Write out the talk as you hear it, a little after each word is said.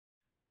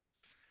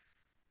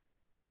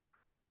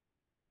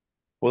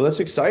Well,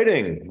 that's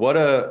exciting. What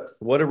a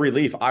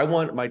relief. I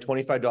want my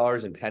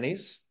 $25 in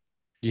pennies.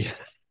 Yeah,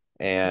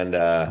 And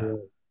I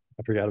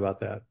forgot about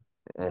that.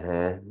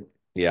 uh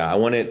yeah, I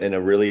want it in a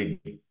really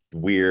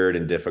weird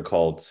and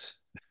difficult,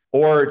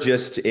 or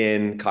just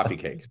in coffee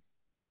cakes.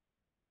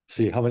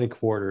 See how many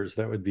quarters?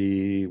 That would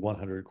be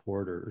 100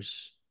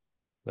 quarters.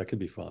 That could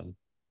be fun.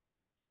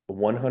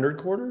 100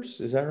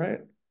 quarters, is that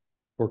right?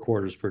 4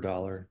 quarters per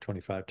dollar,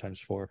 25 times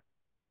four.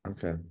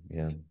 Okay,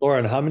 yeah.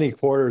 Lauren, how many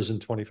quarters in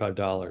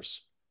 $25?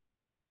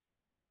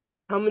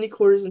 How many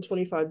quarters in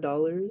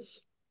 $25?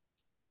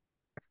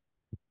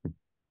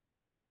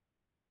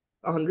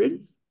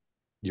 100?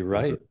 You're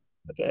right.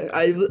 Okay.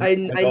 I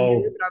knew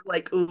Oh, it, but I'm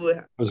like, ooh,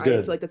 it was I feel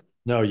good. like that's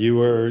No, you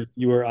were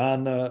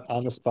on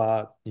the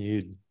spot.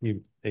 You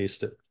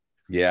aced it.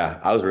 Yeah,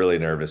 I was really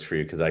nervous for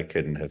you because I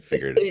couldn't have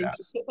figured it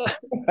thanks.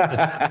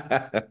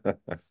 out.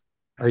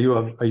 Are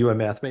you a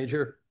math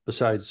major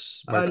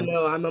besides marketing?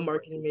 No, I'm a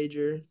marketing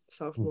major,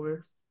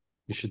 sophomore.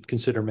 You should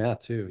consider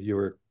math too. You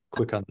were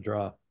quick on the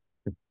draw.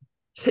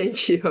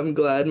 Thank you. I'm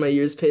glad my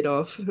years paid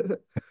off.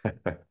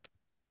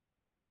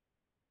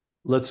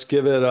 Let's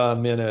give it a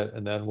minute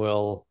and then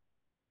we'll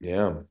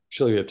Yeah.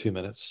 actually we have 2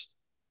 minutes.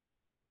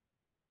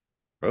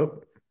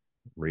 Oh,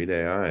 read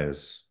AI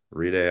is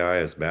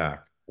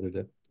back. What did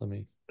it? Let me.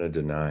 I'm gonna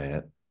deny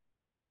it.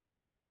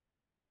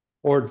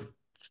 Or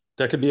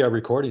that could be our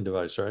recording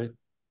device, right?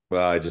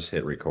 Well, I just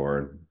hit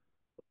record.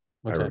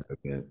 I Okay.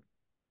 removed it.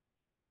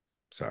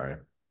 Sorry.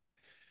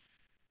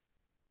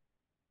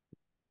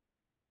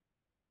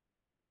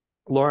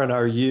 Lauren,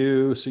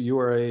 so you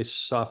are a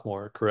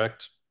sophomore,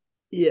 correct?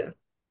 Yeah.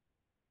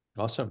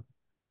 Awesome.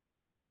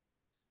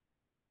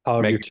 How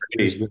have your Maggie 2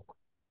 years Brady. been?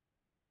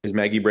 Is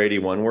Maggie Brady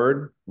one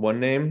word, one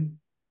name?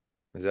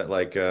 Is that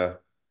like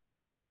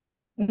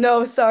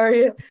No,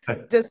 sorry.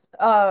 Just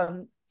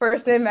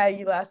first name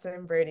Maggie, last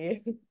name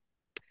Brady.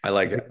 I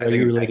Are you think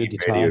related Maggie to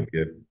Brady Tom? would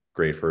be a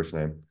great first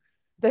name.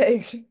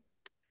 Thanks. Do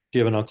you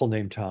have an uncle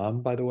named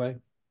Tom, by the way?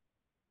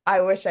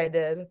 I wish I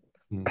did.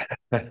 Hmm.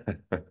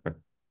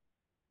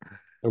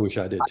 I wish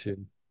I did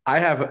too.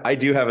 I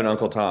do have an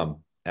Uncle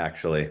Tom,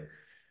 actually.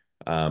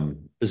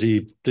 Did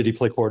he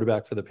play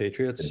quarterback for the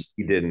Patriots?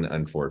 He didn't,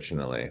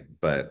 unfortunately,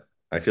 but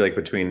I feel like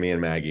between me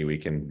and Maggie, we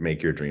can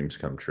make your dreams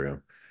come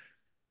true.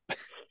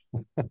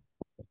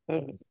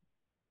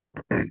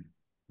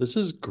 This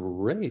is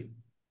great.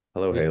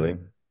 Hello, Yeah. Haley.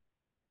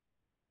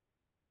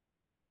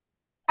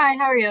 Hi,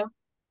 how are you?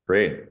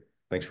 Great.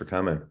 Thanks for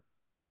coming.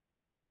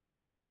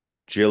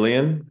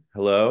 Jillian,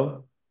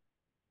 hello.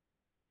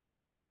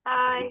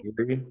 Hi.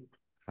 Avery.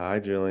 Hi,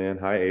 Jillian.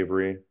 Hi,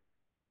 Avery.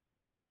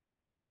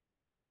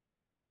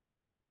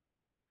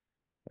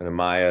 And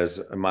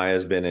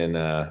Amaya's been in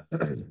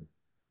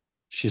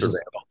She's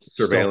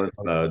surveillance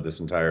mode this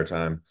entire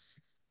time.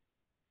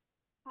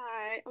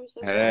 Hi, I'm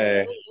so sorry. I Hey,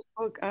 literally just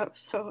woke up,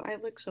 so I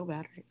look so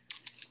bad right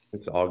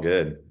it's all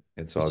good.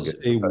 It's this all is good,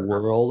 a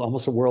Professor.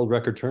 almost a world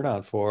record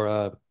turnout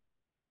for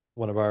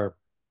one of our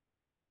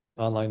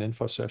online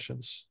info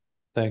sessions.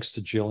 Thanks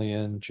to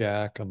Jillian,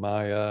 Jack,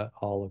 Amaya,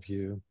 all of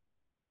you.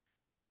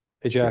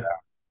 Hey, Yeah, Jack.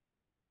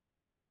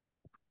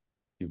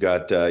 you've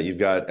got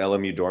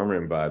LMU dorm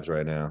room vibes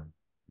right now.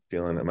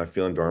 Am I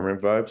feeling dorm room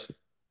vibes?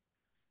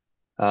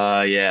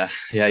 Yeah,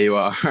 you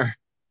are.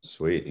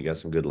 Sweet. You got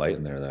some good light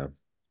in there though.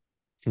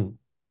 Hmm.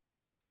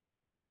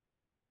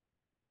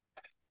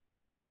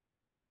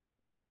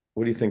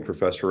 What do you think,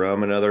 Professor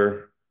Rome?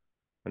 Another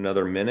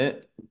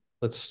minute?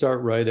 Let's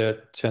start right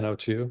at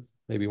 10:02.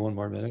 Maybe one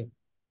more minute.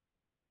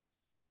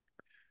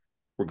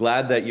 We're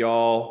glad that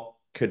y'all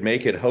could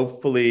make it.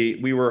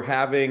 Hopefully, we were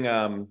having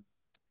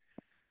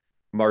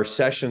our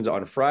sessions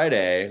on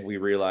Friday. We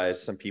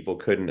realized some people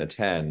couldn't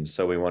attend,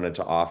 so we wanted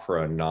to offer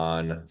a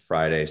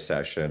non-Friday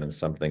session and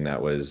something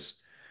that was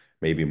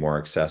maybe more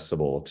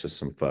accessible to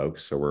some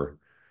folks. So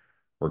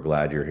we're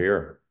glad you're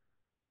here.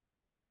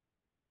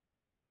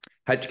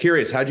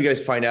 Curious, how'd you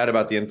guys find out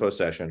about the info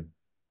session?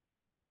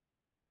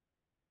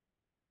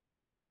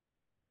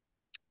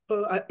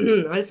 Oh, I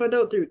I found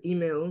out through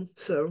email,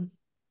 so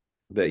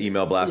The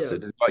email yeah.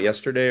 blasted about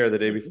yesterday or the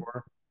day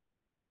before?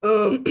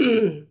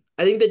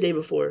 I think the day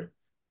before.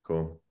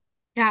 Cool.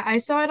 Yeah, I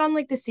saw it on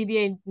like the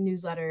CBA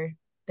newsletter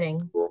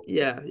thing. Cool.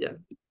 Yeah, yeah.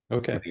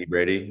 Okay. Maggie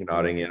Brady, you're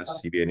nodding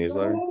yes. CBA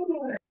newsletter.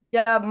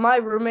 Yeah, my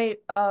roommate,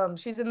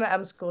 she's in the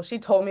M-School. She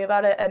told me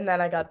about it and then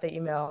I got the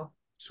email.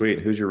 Sweet.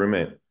 Who's your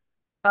roommate?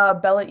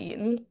 Bella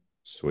Eaton.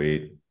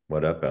 Sweet.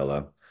 What up,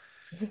 Ella?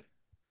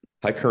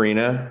 Hi,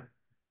 Karina.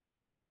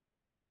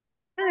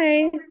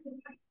 Hi.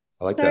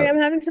 I like Sorry, that.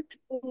 I'm having some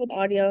trouble with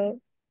audio.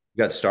 You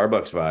got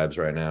Starbucks vibes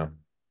right now.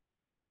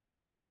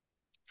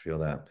 Feel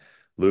that.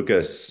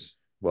 Lucas,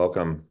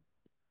 welcome.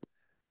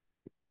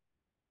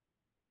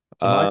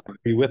 Amaya, Um, are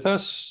you with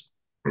us?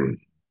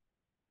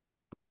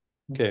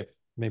 Okay,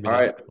 maybe all not.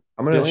 right.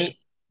 I'm gonna Jillian?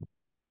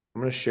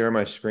 I'm gonna share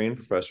my screen,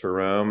 Professor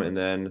Rome, and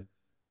then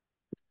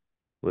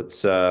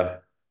let's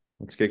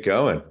get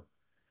going.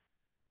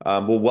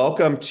 Well,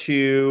 welcome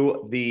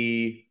to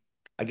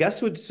I guess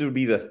this would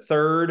be the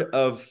third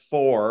of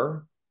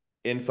four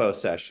info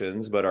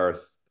sessions, but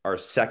our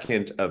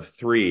second of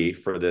 3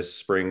 for this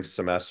spring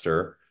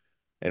semester.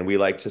 And we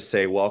like to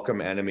say,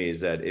 welcome enemies,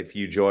 that if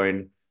you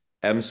join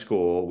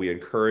M-School, we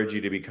encourage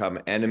you to become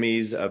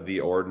enemies of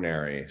the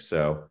ordinary.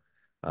 So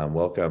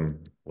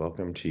welcome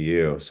to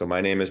you. So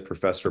my name is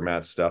Professor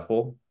Matt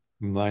Steffel.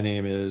 My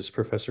name is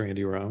Professor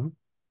Andy Rome.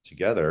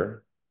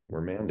 Together, we're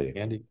Mandy.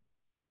 Andy.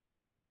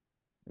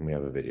 And we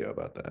have a video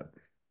about that.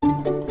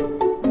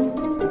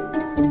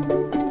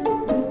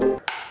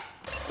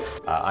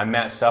 I'm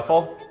Matt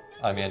Steffel.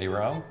 I'm Andy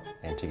Rome.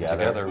 And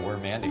Together we're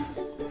Mandy.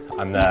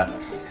 I'm the...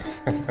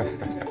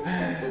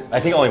 I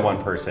think only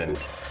one person.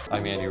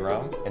 I'm Andy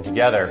Rome. And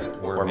together,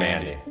 We're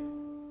Mandy.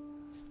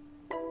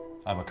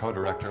 I'm a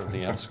co-director of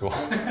the M-School.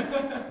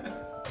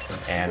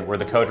 And we're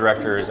the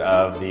co-directors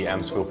of the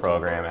M-School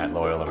program at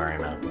Loyola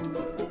Marymount.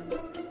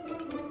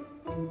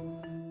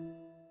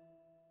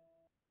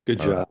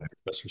 Good All job, right.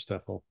 Professor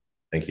Steffel.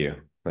 Thank you.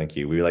 Thank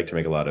you. We like to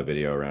make a lot of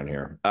video around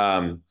here.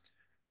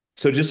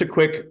 So just a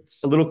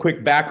little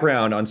quick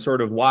background on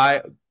sort of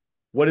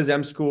what is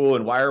M-School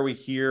and why are we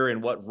here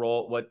and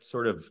what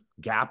sort of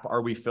gap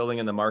are we filling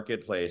in the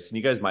marketplace? And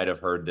you guys might have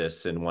heard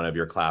this in one of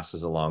your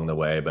classes along the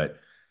way, but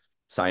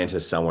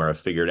scientists somewhere have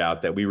figured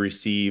out that we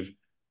receive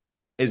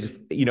as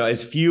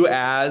few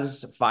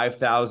as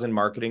 5,000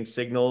 marketing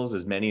signals,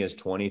 as many as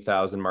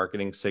 20,000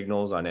 marketing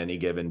signals on any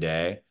given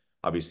day.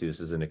 Obviously, this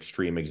is an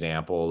extreme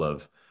example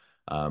of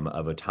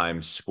a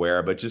Times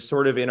Square, but just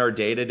sort of in our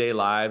day-to-day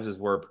lives as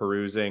we're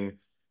perusing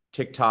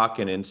TikTok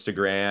and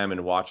Instagram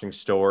and watching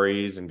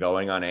stories and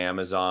going on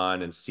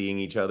Amazon and seeing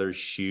each other's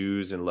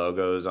shoes and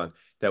logos on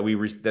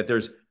that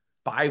there's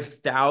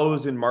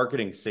 5,000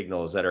 marketing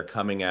signals that are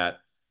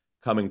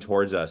coming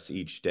towards us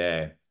each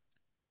day.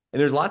 And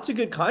there's lots of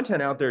good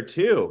content out there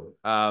too.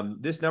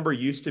 This number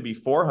used to be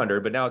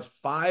 400, but now it's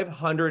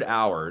 500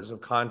 hours of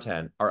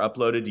content are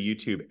uploaded to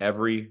YouTube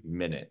every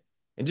minute.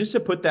 And just to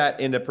put that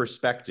into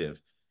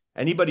perspective,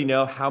 anybody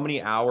know how many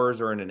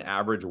hours are in an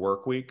average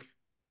work week?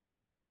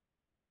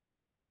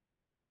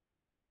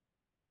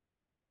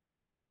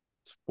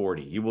 It's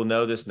 40. You will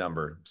know this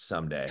number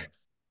someday.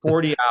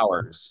 40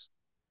 hours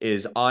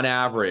is on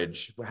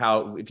average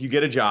if you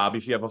get a job,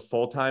 if you have a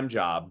full-time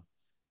job,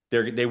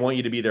 they want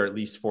you to be there at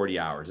least 40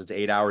 hours. It's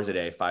 8 hours a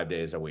day, 5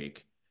 days a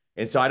week.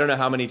 And so I don't know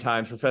how many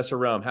times, Professor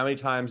Rome, how many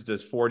times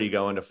does 40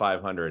 go into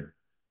 500?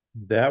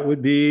 That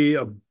would be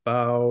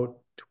about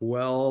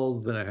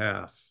 12 and a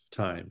half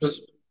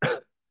times.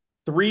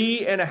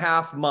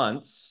 3.5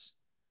 months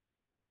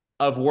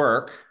of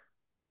work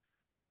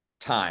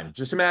time.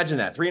 Just imagine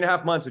that.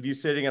 3.5 months of you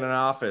sitting in an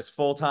office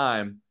full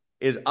time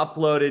is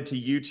uploaded to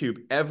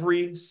YouTube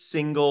every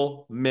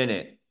single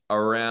minute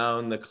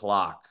around the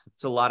clock.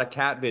 It's a lot of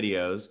cat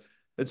videos.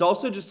 It's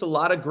also just a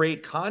lot of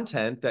great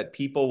content that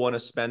people want to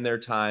spend their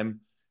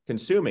time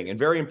consuming. And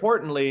very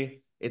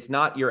importantly, it's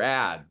not your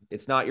ad.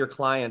 It's not your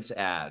client's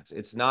ads.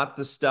 It's not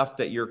the stuff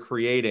that you're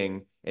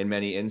creating in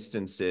many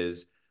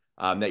instances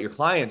that your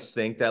clients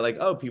think that like,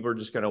 oh, people are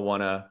just going to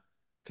want to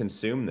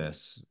consume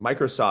this.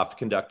 Microsoft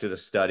conducted a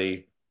study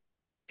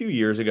a few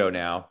years ago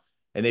now,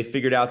 and they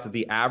figured out that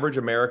the average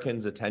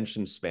American's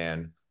attention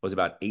span was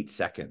about 8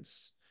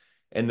 seconds.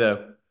 And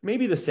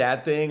maybe the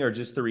sad thing or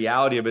just the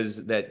reality of it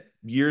is that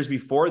years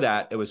before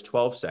that, it was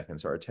 12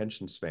 seconds. Our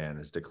attention span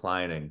is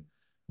declining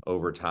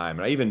over time.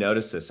 And I even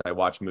noticed this. I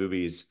watch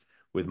movies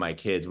with my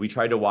kids. We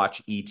tried to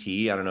watch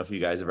E.T. I don't know if you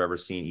guys have ever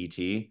seen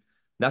E.T.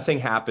 Nothing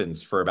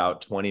happens for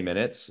about 20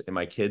 minutes. And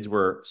my kids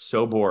were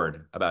so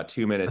bored about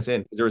 2 minutes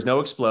in. There was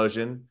no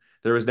explosion.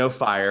 There was no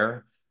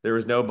fire. There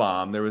was no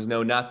bomb. There was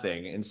no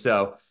nothing. And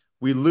so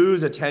we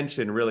lose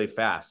attention really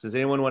fast. Does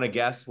anyone want to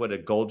guess what a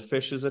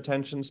goldfish's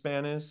attention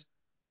span is?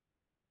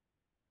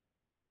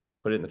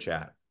 Put it in the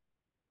chat.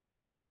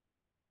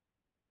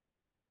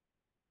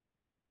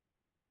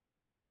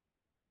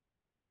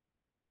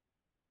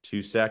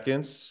 Two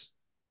seconds.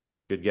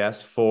 Good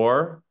guess.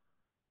 4.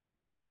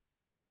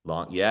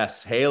 Long.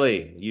 Yes,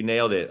 Haley, you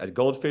nailed it. A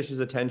goldfish's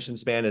attention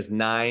span is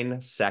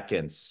 9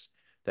 seconds.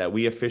 That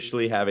we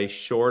officially have a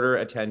shorter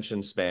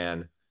attention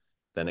span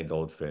than a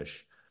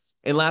goldfish.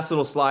 And last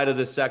little slide of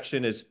this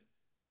section is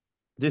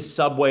this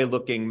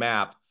subway-looking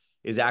map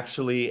is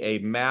actually a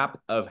map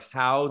of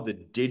how the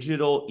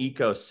digital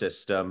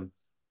ecosystem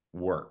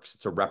works.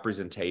 It's a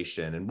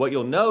representation. And what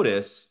you'll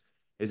notice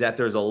is that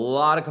there's a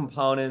lot of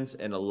components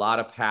and a lot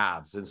of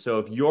paths. And so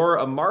if you're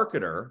a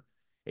marketer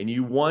and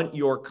you want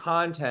your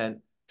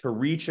content to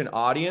reach an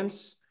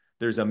audience,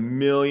 there's a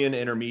million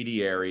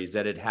intermediaries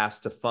that it has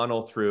to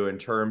funnel through in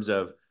terms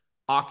of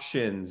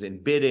auctions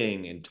and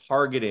bidding and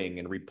targeting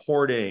and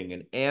reporting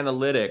and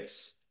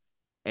analytics.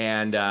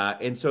 And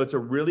so it's a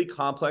really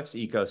complex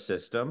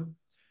ecosystem.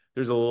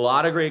 There's a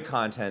lot of great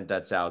content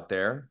that's out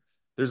there.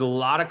 There's a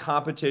lot of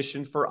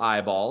competition for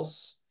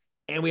eyeballs.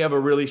 And we have a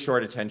really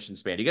short attention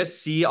span. Do you guys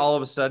see all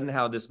of a sudden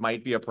how this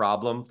might be a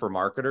problem for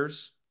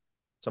marketers?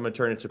 So I'm going to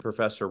turn it to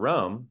Professor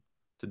Rome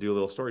to do a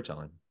little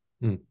storytelling.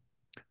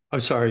 I'm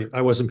sorry,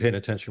 I wasn't paying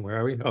attention. Where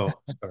are we? Oh,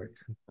 sorry.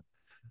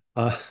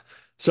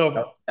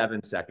 So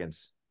 7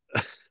 seconds.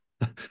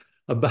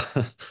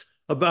 about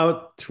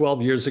About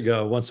 12 years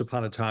ago, once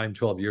upon a time,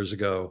 12 years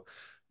ago,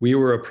 we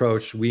were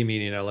approached, we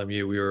meaning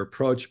LMU, we were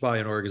approached by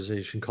an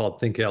organization called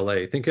Think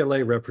LA. Think LA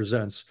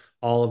represents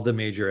all of the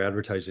major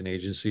advertising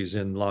agencies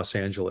in Los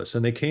Angeles.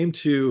 And they came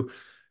to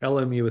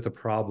LMU with a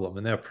problem.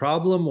 And that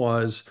problem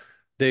was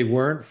they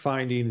weren't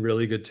finding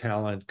really good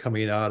talent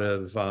coming out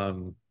of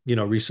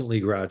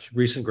recent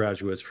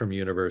graduates from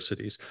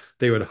universities.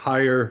 They would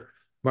hire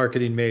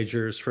marketing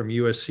majors from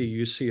USC,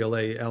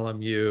 UCLA,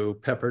 LMU,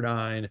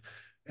 Pepperdine,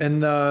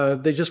 and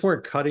they just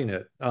weren't cutting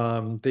it.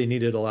 They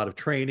needed a lot of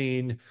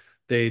training.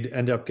 They'd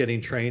end up getting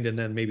trained and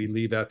then maybe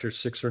leave after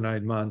 6 or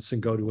 9 months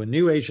and go to a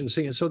new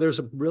agency. And so there's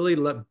a really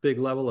big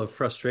level of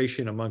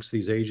frustration amongst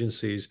these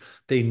agencies.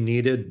 They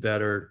needed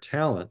better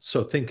talent.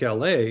 So Think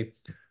LA,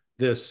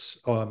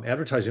 this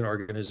advertising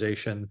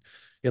organization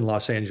in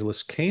Los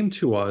Angeles, came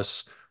to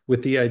us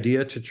with the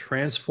idea to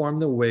transform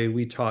the way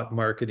we taught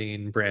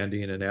marketing,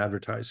 branding, and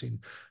advertising.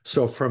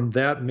 So from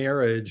that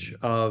marriage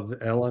of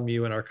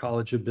LMU and our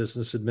College of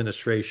Business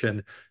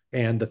Administration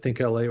and the Think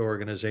LA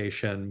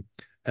organization,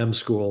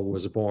 M-School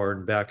was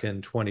born back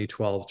in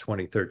 2012,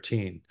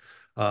 2013.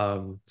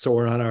 So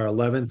we're on our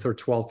 11th or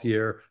 12th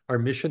year. Our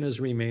mission has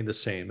remained the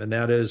same, and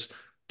that is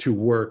to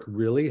work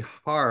really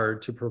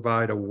hard to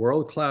provide a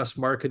world-class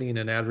marketing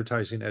and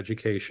advertising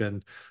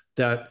education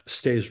that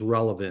stays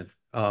relevant,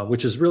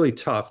 which is really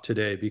tough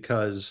today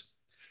because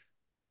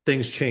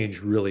things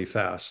change really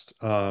fast,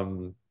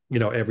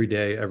 every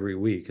day, every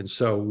week. And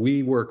so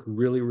we work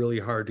really, really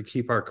hard to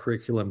keep our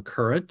curriculum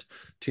current,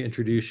 to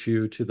introduce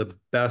you to the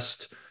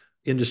best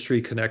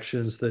industry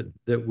connections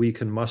that we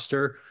can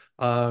muster,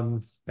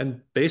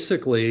 and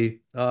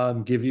basically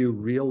give you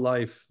real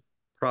life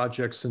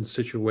projects and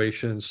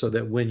situations so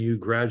that when you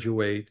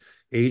graduate,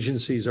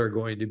 agencies are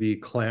going to be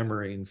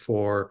clamoring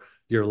for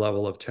your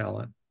level of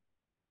talent.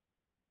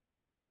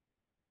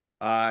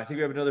 I think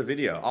we have another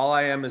video. All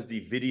I am is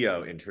the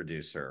video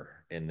introducer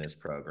in this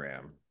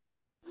program.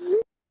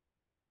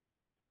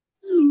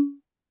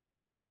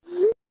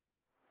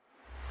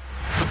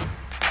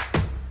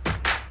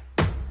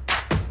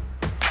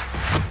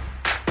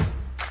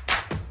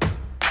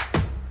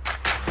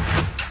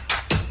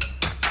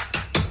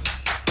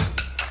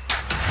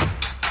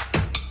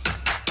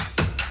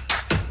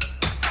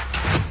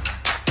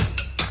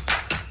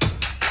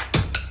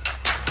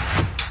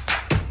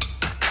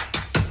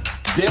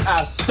 Did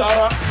I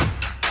stutter?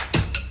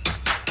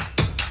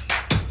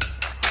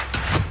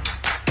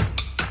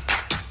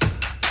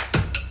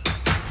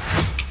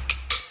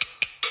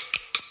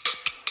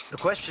 The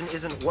question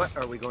isn't what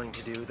are we going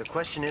to do, the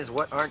question is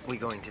what aren't we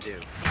going to do?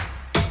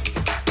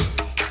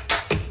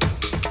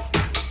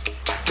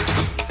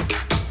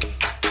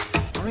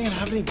 I don't even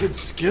have any good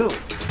skills.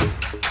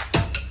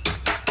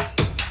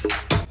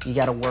 You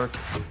gotta work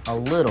a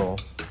little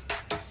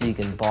so you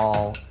can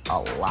ball a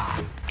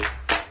lot.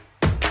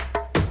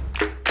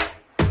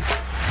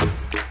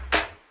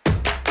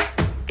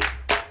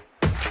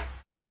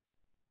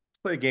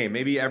 Play a game.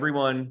 Maybe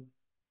everyone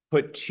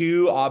put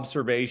 2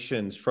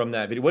 observations from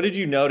that video. What did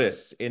you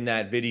notice in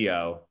that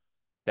video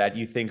that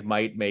you think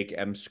might make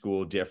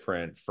M-School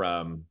different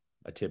from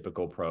a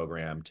typical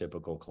program,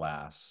 typical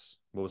class?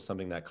 What was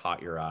something that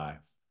caught your eye?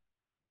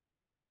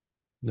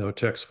 No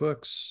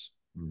textbooks.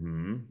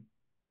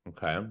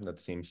 Okay, that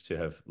seems to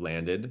have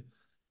landed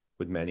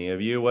with many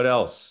of you. What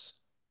else?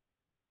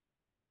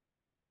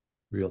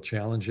 Real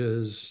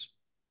challenges.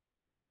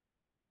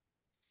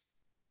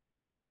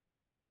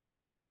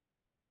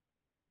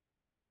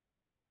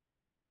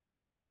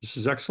 This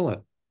is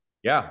excellent.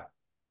 Yeah,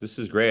 this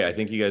is great. I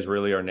think you guys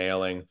really are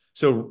nailing.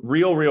 So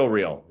real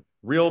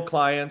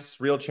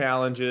clients, real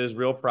challenges,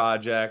 real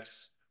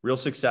projects, real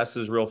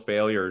successes, real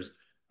failures.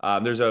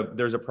 There's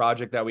a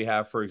project that we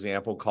have, for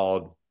example,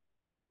 called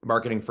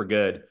Marketing for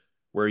Good,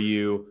 where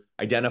you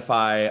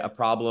identify a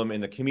problem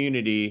in the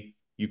community,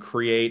 you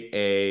create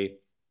a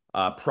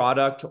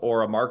product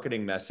or a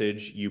marketing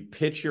message, you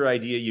pitch your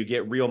idea, you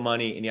get real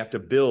money, and you have to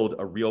build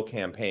a real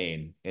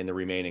campaign in the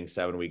remaining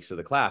 7 weeks of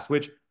the class,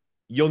 which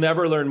you'll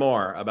never learn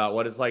more about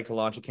what it's like to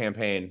launch a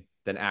campaign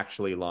than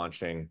actually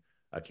launching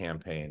a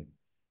campaign.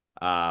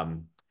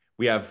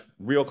 We have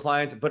real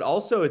clients, but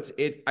also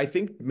I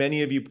think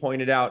many of you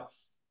pointed out,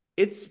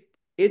 it's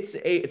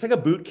like a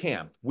boot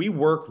camp. We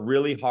work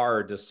really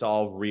hard to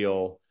solve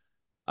real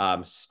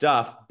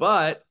stuff,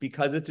 but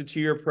because it's a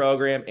 2-year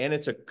program and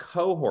it's a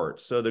cohort,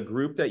 so the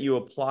group that you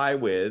apply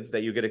with,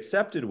 that you get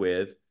accepted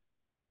with,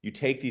 you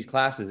take these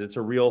classes, it's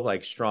a real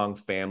like strong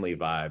family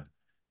vibe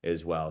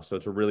as well. So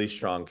it's a really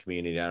strong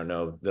community. I don't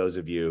know, those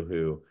of you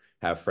who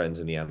have friends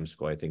in the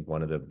M-School, I think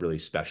one of the really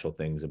special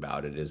things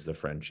about it is the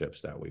friendships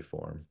that we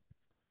form.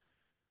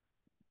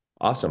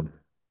 Awesome.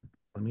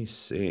 Let me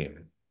see.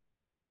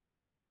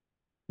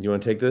 You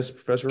want to take this,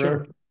 Professor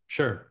Rowe?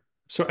 Sure.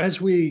 So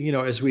as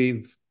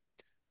we've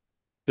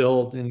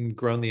built and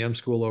grown the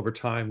M-School over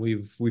time,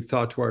 we've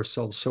thought to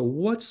ourselves, so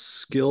what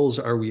skills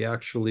are we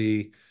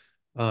actually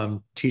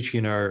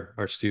teaching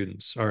our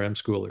students, our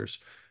M-Schoolers?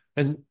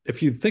 And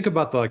if you think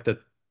about the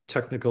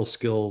technical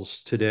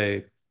skills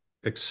today,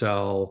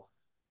 Excel,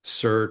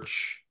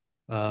 search,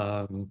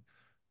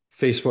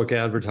 Facebook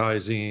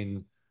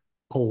advertising.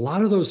 A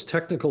lot of those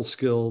technical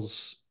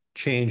skills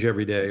change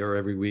every day or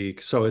every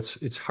week. So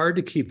it's hard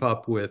to keep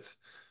up with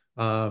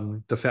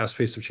the fast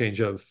pace of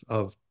change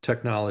of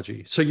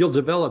technology. So you'll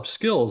develop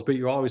skills, but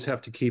you always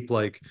have to keep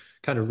like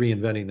kind of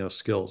reinventing those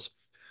skills.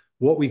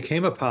 What we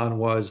came upon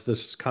was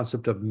this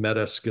concept of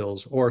meta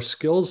skills, or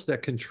skills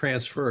that can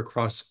transfer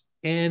across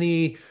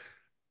any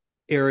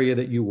area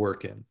that you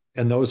work in.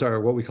 And those are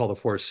what we call the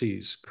 4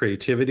 C's: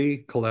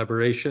 creativity,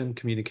 collaboration,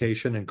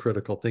 communication, and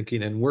critical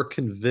thinking. And we're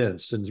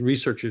convinced, and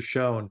research has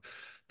shown,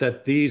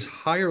 that these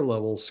higher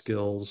level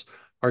skills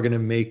are going to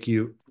make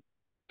you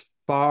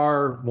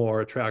far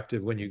more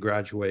attractive when you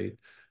graduate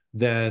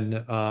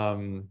than,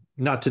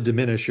 not to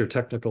diminish your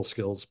technical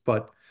skills,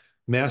 but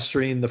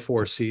mastering the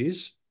 4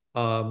 C's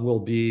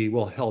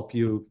will help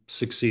you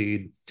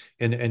succeed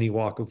in any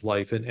walk of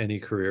life, in any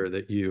career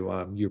that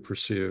you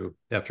pursue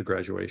after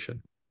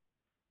graduation.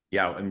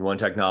 Yeah, and one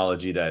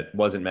technology that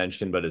wasn't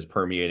mentioned but is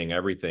permeating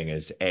everything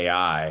is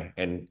AI.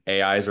 And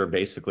AIs are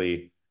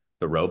basically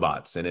the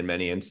robots. And in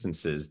many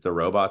instances, the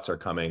robots are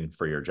coming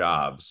for your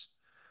jobs.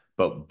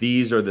 But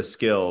these are the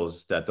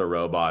skills that the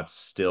robots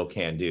still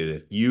can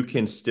do. You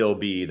can still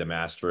be the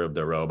master of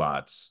the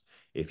robots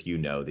if you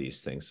know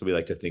these things. So we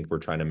like to think we're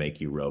trying to make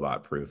you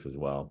robot proof as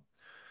well.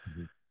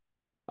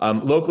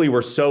 Mhm. Locally,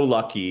 we're so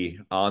lucky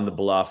on the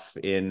bluff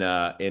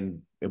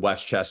in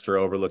Westchester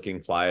overlooking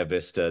Playa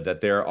Vista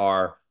that there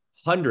are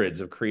hundreds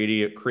of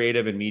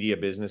creative and media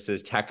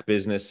businesses, tech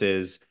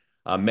businesses.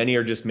 Many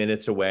are just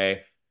minutes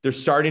away. They're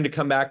starting to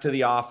come back to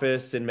the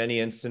office. In many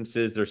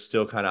instances, they're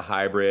still kind of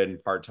hybrid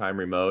and part-time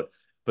remote.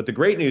 But the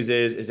great news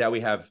is that we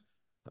have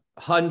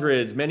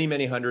hundreds,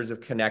 many hundreds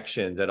of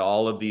connections at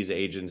all of these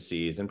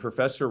agencies. And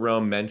Professor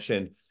Rome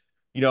mentioned,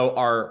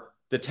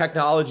 the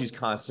technology is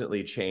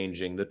constantly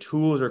changing. The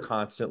tools are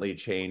constantly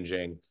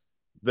changing.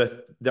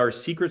 Our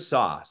secret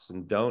sauce,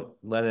 and don't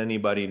let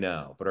anybody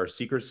know, but our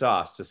secret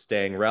sauce to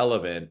staying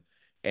relevant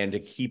and to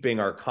keeping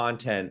our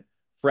content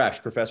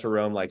fresh. Professor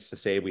Rome likes to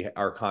say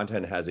our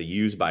content has a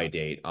use by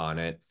date on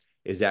it,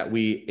 is that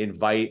we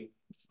invite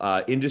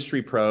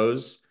industry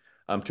pros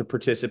to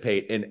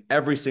participate in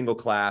every single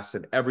class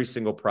and every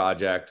single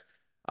project.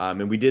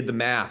 And we did the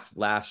math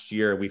last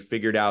year. We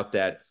figured out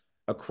that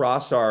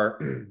across our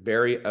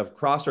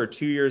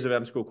 2 years of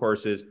M-School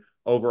courses,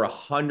 over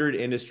 100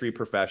 industry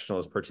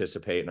professionals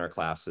participate in our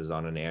classes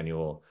on an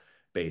annual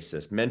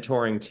basis,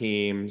 mentoring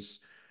teams,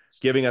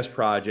 giving us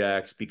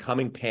projects,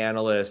 becoming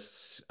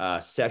panelists,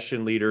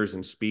 session leaders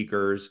and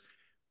speakers.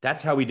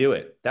 That's how we do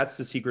it. That's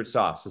the secret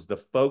sauce, is the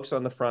folks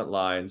on the front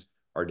lines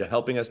are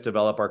helping us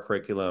develop our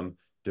curriculum,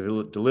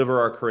 deliver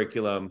our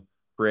curriculum,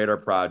 create our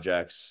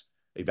projects,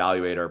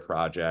 evaluate our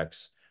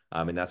projects.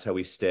 And that's how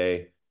we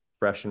stay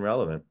fresh and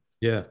relevant.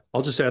 Yeah,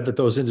 I'll just add that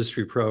those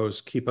industry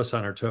pros keep us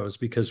on our toes,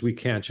 because we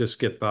can't just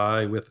get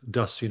by with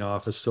dusting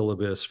off a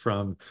syllabus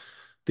from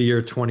the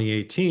year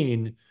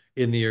 2018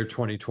 in the year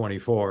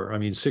 2024. I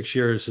mean, 6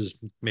 years has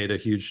made a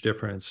huge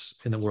difference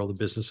in the world of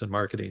business and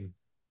marketing.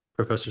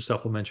 Professor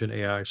Stoffel mentioned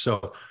AI.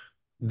 So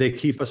they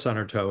keep us on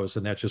our toes,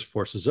 and that just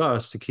forces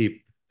us to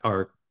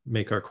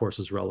make our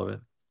courses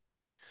relevant.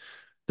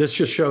 This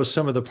just shows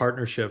some of the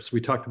partnerships. We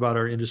talked about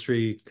our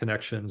industry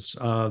connections.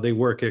 They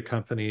work at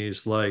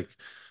companies like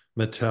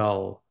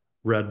Mattel,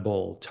 Red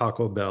Bull,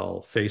 Taco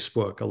Bell,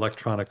 Facebook,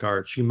 Electronic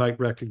Arts. You might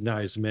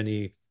recognize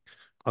many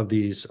of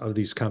these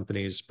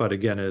companies, but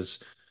again, as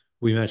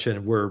we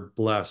mentioned, we're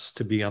blessed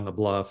to be on the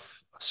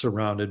bluff,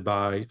 surrounded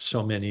by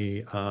so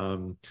many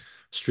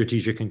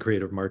strategic and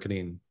creative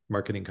marketing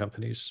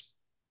companies.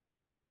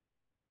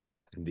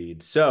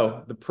 Indeed.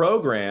 So the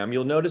program,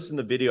 you'll notice in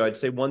the video, I'd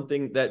say one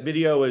thing, that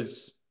video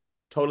is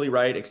totally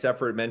right, except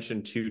for it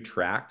mentioned 2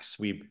 tracks.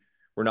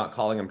 We're not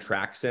calling them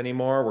tracks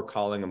anymore. We're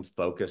calling them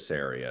focus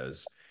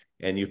areas.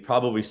 And you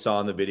probably saw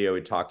in the video,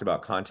 we talked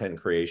about content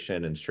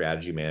creation and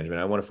strategy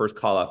management. I want to first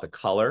call out the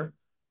color: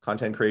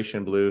 content creation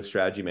in blue,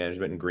 strategy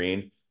management in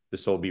green.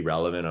 This will be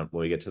relevant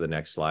when we get to the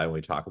next slide when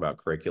we talk about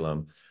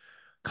curriculum.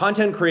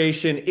 Content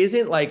creation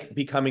isn't like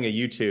becoming a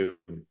YouTube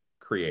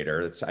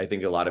creator. I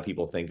think a lot of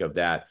people think of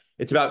that.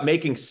 It's about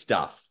making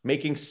stuff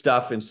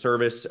in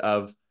service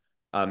of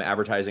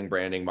advertising,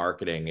 branding,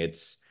 marketing.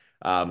 It's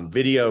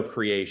video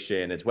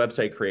creation, it's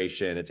website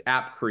creation, it's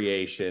app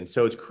creation.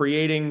 So it's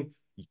creating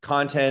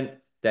content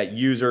that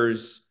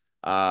users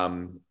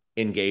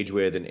engage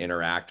with and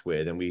interact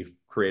with. And we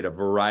create a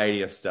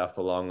variety of stuff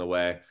along the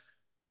way.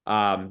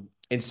 And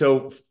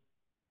so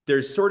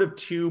there's sort of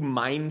 2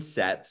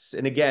 mindsets.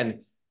 And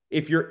again,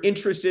 if you're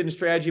interested in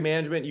strategy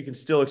management, you can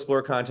still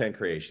explore content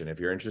creation. If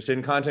you're interested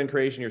in content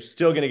creation, you're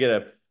still going to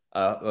get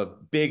a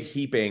big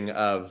heaping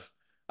of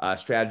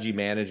strategy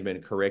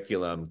management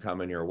curriculum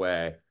coming your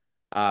way.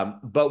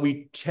 But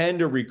we tend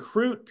to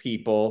recruit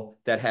people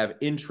that have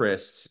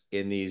interests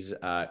in these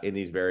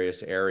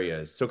various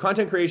areas. So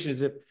content creation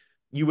is, if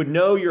you would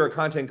know you're a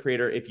content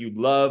creator if you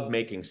love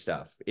making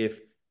stuff. If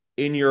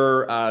in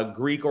your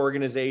Greek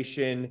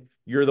organization,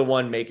 you're the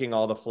one making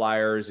all the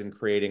flyers and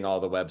creating all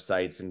the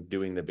websites and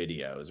doing the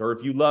videos. Or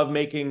if you love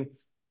making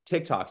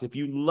TikToks. If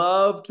you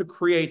love to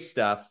create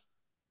stuff,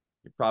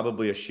 you're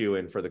probably a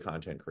shoe-in for the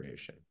content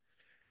creation.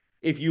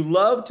 If you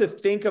love to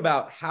think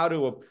about how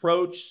to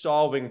approach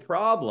solving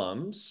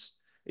problems,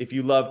 if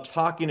you love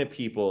talking to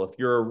people,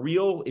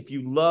 if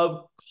you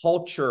love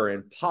culture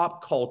and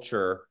pop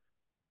culture,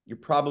 you're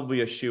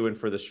probably a shoe-in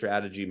for the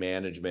strategy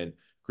management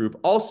group.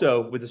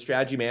 Also, with the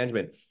strategy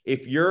management,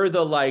 if you're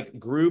the like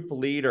group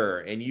leader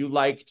and you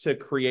like to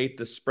create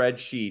the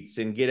spreadsheets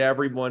and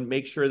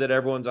make sure that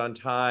everyone's on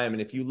time,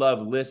 and if you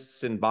love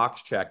lists and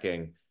box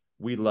checking,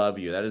 we love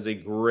you. That is a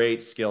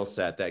great skill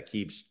set that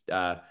keeps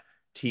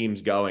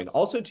teams going.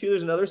 Also, too,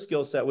 there's another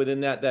skill set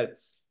within that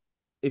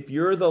if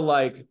you're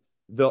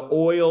the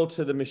oil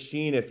to the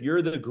machine, if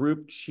you're the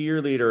group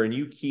cheerleader and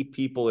you keep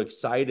people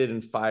excited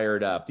and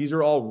fired up, these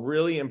are all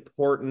really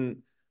important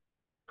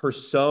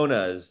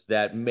personas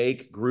that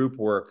make group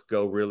work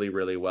go really,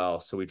 really well.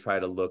 So we try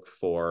to look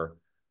for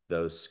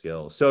those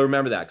skills. So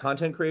remember that: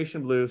 content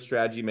creation, blue;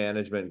 strategy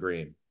management,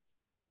 green.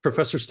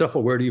 Professor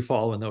Stuffle, where do you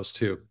fall in those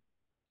two?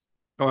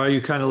 Or are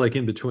you kind of like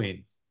in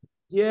between?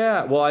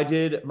 Yeah, well,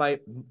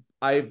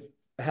 I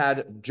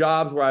had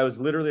jobs where I was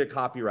literally a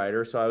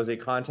copywriter. So I was a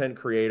content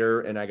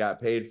creator and I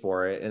got paid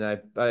for it.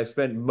 And I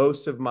spent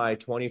most of my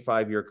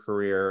 25-year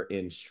career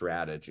in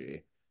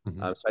strategy.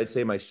 So I'd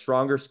say my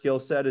stronger skill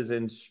set is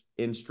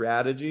in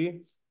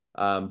strategy,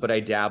 but I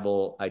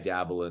dabble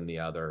in the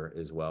other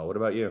as well. What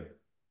about you?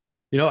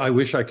 You know, I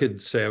wish I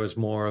could say I was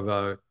more of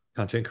a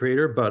content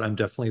creator, but I'm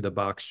definitely the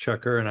box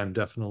checker and I'm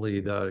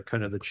definitely the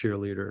kind of the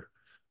cheerleader.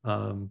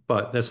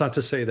 But that's not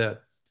to say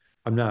that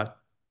I'm not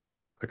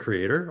a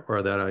creator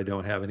or that I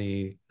don't have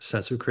any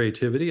sense of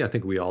creativity. I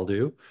think we all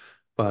do.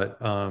 But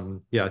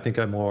yeah, I think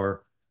I'm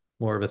more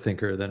of a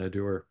thinker than a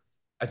doer.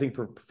 I think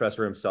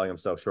Professor M selling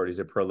himself short. He's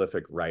a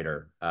prolific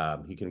writer.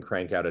 He can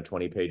crank out a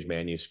 20-page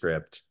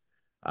manuscript.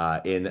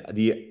 In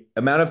the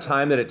amount of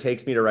time that it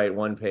takes me to write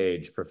one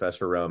page,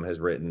 Professor Rome has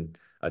written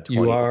a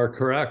 20. You are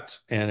correct.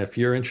 And if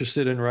you're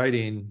interested in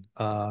writing,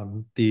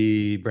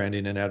 the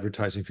branding and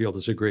advertising field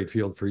is a great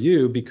field for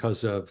you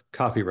because of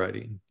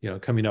copywriting, you know,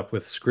 coming up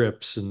with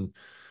scripts and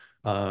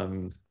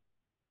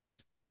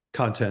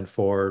content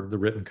for the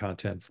written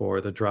content for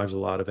that drives a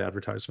lot of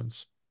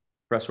advertisements.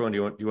 Professor One,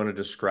 do you want to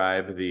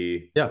describe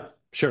the? Yeah,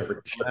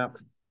 sure.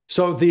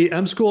 So the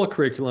M-School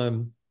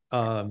curriculum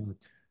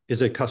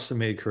is a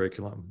custom-made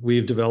curriculum.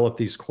 We've developed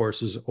these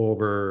courses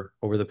over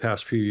the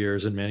past few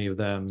years, and many of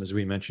them, as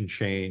we mentioned,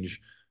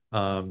 change,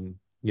 you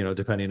know,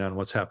 depending on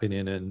what's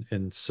happening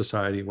in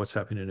society, what's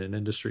happening in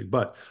industry.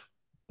 But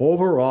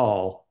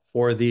overall,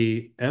 for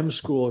the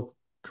M-School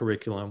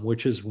curriculum,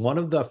 which is one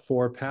of the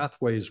 4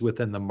 pathways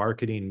within the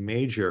marketing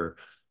major,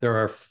 there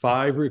are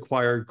 5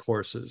 required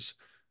courses.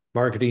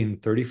 Marketing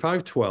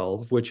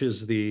 3512, which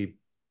is the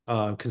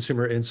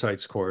Consumer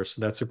Insights course.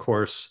 That's a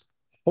course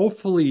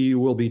hopefully you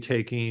will be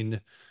taking.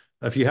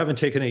 If you haven't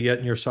taken it yet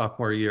in your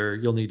sophomore year,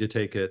 you'll need to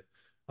take it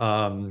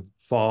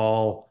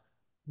fall,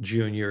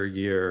 junior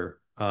year,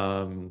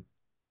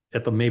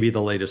 at maybe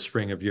the latest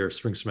spring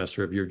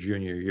semester of your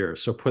junior year.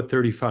 So put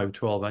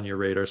 3512 on your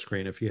radar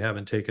screen if you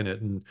haven't taken it,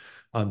 and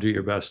do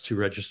your best to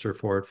register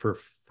for it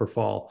for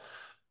fall.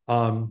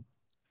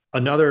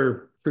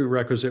 Another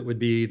prerequisite would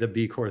be the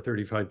B Core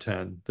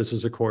 3510. This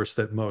is a course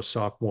that most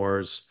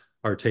sophomores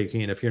are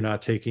taking. If you're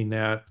not taking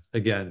that,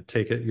 again,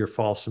 take it your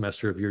fall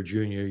semester of your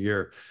junior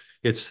year.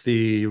 It's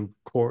the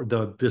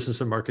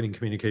Business and Marketing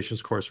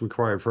Communications course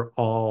required for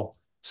all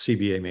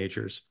CBA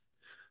majors.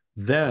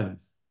 Then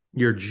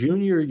your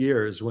junior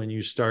year is when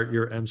you start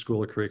your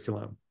M-School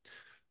curriculum.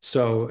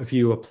 So if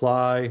you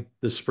apply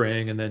the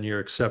spring and then you're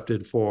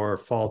accepted for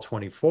fall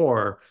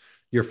 24,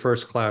 your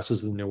first class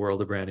is the New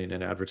World of Branding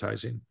and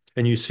Advertising.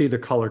 And you see the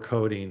color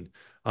coding,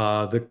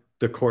 the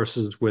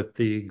courses with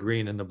the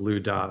green and the blue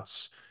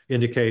dots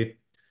indicate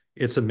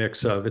it's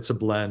a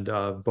blend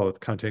of both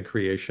content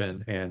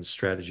creation and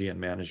strategy and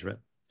management.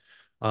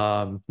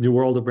 New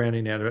World of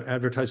Branding and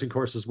Advertising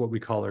course is what we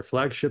call our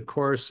flagship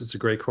course. It's a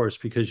great course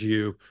because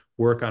you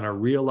work on a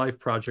real life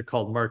project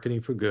called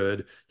Marketing for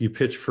Good. You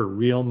pitch for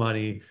real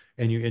money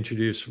and you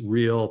introduce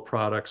real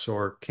products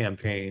or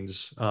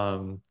campaigns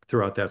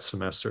throughout that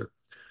semester.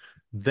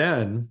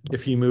 Then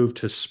if you move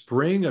to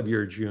spring of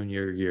your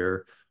junior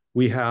year,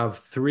 we have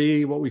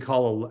 3 what we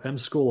call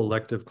M-School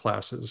elective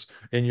classes,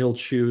 and you'll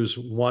choose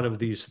one of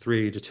these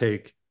 3 to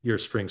take your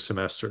spring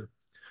semester.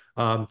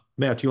 Matt,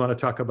 do you want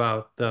to talk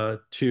about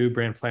the 2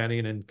 brand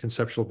planning and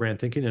conceptual brand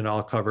thinking, and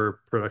I'll cover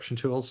production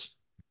tools?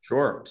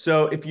 Sure.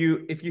 So if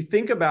you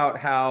think about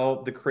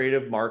how the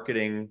creative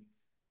marketing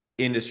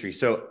industry,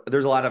 so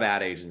there's a lot of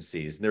ad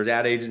agencies. There's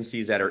ad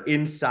agencies that are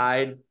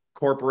inside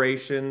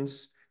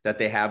corporations that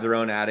they have their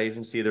own ad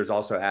agency. There's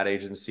also ad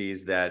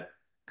agencies that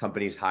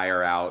companies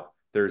hire out.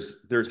 There's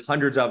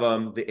hundreds of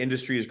them. The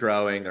industry is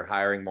growing. They're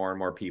hiring more and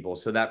more people.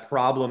 So that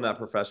problem that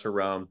Professor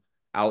Rome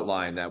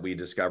outline that we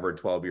discovered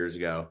 12 years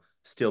ago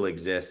still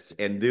exists.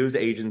 And those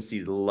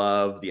agencies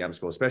love the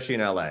M-School, especially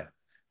in LA.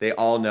 They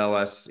all know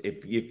us.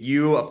 If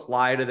you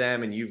apply to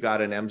them and you've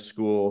got an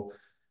M-School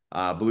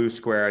blue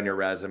square on your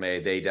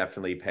resume, they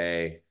definitely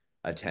pay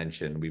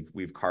attention.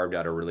 We've carved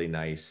out a really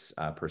nice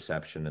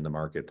perception in the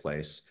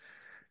marketplace.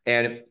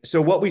 And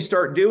so what we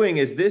start doing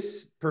is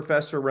this,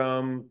 Professor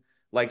Rome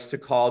likes to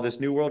call this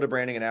new world of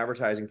branding and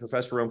advertising.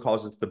 Professor Rome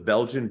calls it the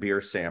Belgian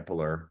beer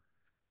sampler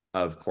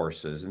of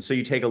courses. And so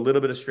you take a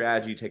little bit of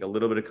strategy, you take a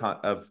little bit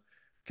of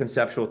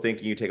conceptual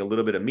thinking, you take a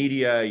little bit of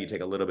media, you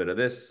take a little bit of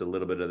this, a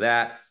little bit of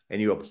that,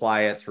 and you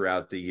apply it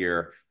throughout the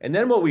year. And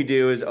then what we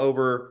do is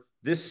over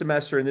this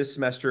semester and this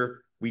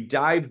semester, we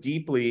dive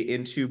deeply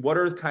into what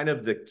are kind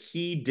of the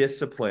key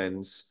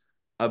disciplines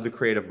of the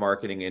creative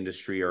marketing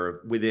industry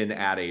or within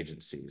ad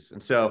agencies.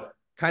 And so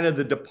kind of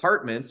the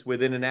departments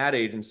within an ad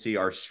agency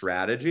are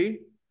strategy,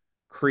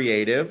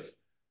 creative,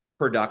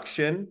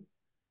 production,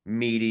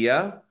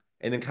 media,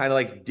 and then kind of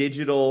like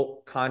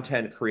digital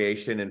content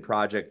creation and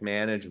project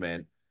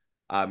management.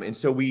 And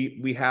so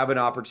we have an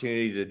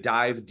opportunity to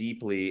dive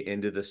deeply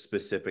into the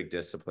specific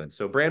disciplines.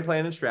 So brand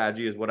plan and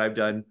strategy is what I've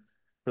done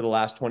for the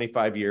last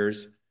 25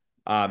 years.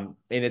 And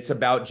it's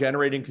about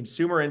generating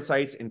consumer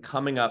insights and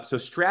coming up. So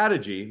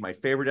strategy, my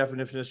favorite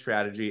definition of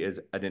strategy, is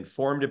an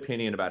informed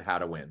opinion about how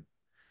to win.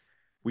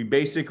 We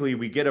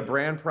get a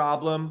brand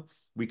problem,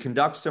 we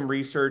conduct some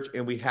research,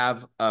 and we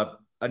have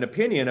an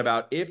opinion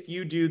about if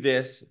you do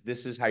this,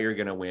 this is how you're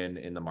going to win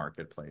in the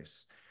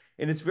marketplace.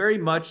 And it's very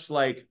much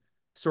like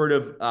sort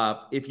of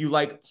if you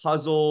like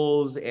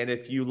puzzles and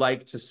if you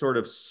like to sort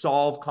of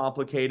solve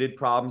complicated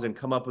problems and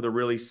come up with a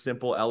really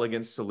simple,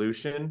 elegant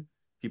solution,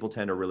 people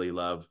tend to really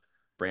love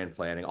brand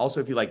planning. Also,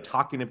 if you like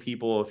talking to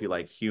people, if you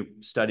like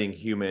studying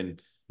human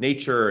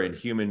nature and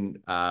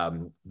human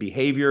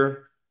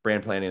behavior,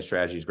 brand planning and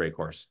strategy is a great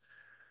course.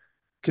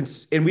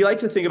 And we like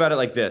to think about it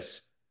like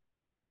this.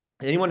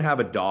 Anyone have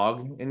a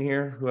dog in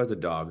here? Who has a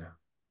dog?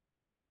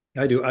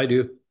 I do.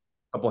 A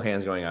couple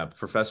hands going up.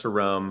 Professor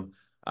Rome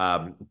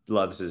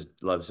loves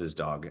his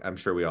dog. I'm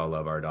sure we all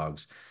love our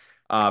dogs.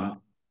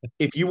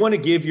 If you want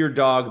to give your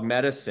dog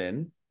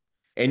medicine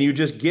and you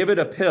just give it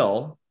a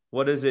pill,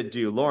 what does it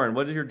do? Lauren,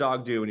 what does your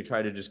dog do when you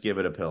try to just give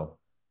it a pill?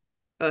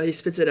 He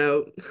spits it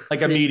out.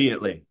 Like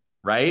immediately,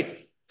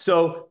 right?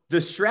 So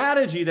the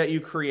strategy that you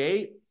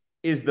create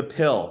is the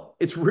pill.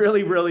 It's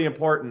really, really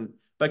important.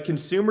 But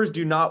consumers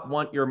do not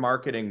want your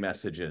marketing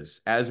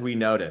messages, as we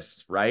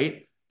noticed,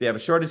 right? They have a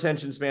short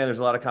attention span. There's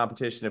a lot of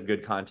competition of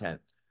good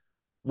content.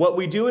 What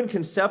we do in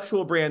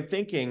conceptual brand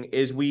thinking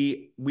is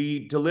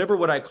we deliver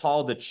what I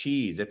call the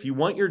cheese. If you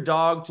want your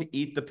dog to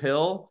eat the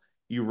pill,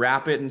 you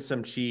wrap it in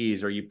some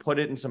cheese or you put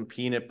it in some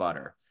peanut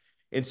butter.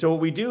 And so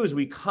what we do is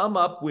we come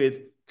up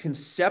with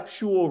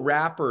conceptual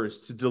wrappers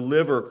to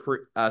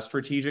deliver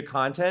strategic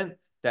content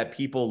that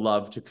people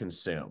love to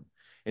consume.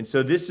 And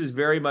so this is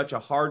very much a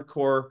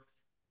hardcore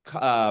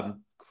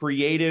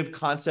creative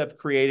concept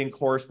creating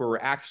course where we're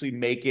actually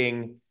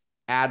making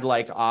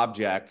ad-like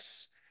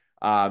objects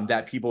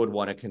that people would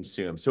want to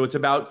consume. So it's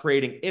about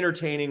creating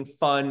entertaining,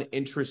 fun,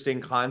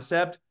 interesting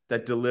concept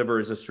that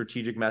delivers a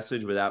strategic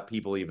message without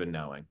people even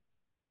knowing.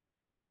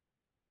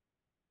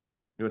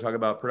 You want to talk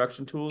about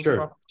production tools?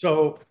 Sure.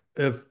 So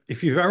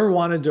if you've ever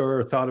wanted to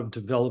or thought of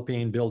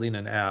building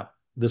an app,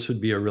 this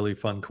would be a really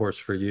fun course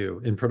for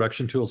you. In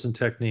production tools and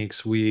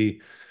techniques,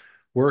 we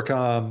work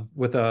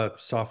with a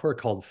software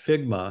called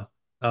Figma.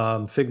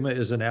 Figma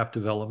is an app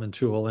development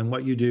tool. And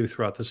what you do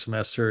throughout the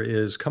semester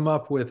is come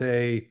up with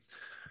a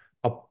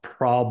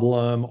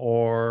problem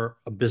or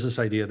a business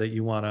idea that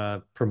you want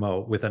to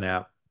promote with an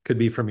app. Could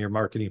be from your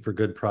Marketing for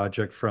Good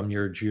project from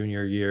your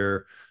junior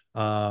year,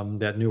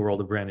 that New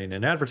World of Branding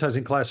and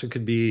Advertising class. It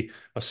could be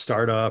a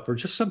startup or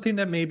just something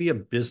that may be a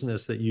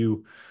business that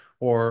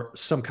or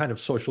some kind of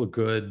social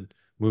good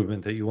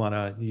movement that you want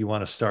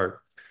to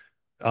start.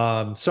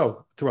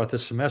 So throughout the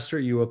semester,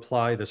 you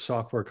apply the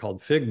software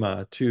called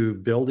Figma to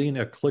building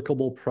a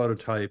clickable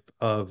prototype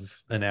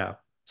of an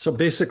app. So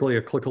basically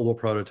a clickable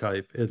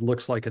prototype. It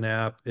looks like an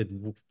app. It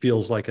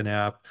feels like an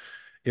app.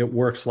 It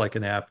works like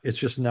an app. It's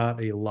just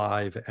not a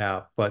live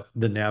app, but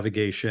the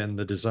navigation,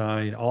 the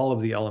design, all of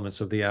the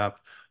elements of the app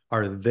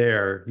are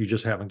there. You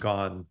just haven't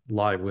gone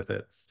live with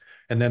it.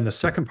 And then the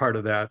second part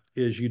of that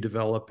is you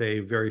develop a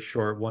very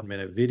short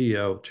 1-minute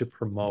video to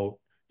promote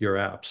your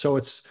app. So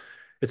it's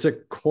a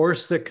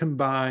course that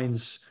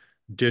combines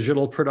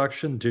digital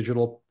production,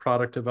 digital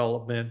product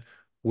development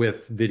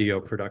with video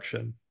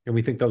production. And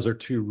we think those are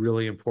two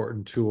really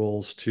important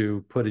tools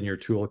to put in your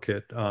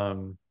toolkit,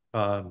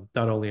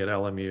 not only at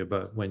LMU,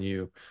 but when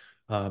you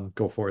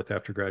go forth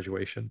after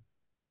graduation.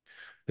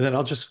 And then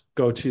I'll just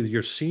go to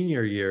your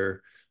senior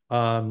year.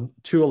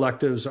 Two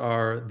electives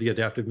are the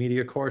Adaptive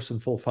Media course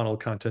and Full Funnel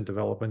Content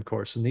Development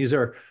course. And these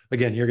are,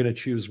 again, you're going to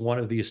choose one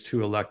of these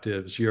two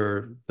electives,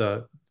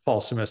 the fall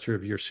semester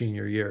of your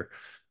senior year.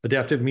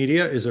 Adaptive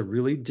Media is a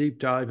really deep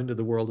dive into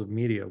the world of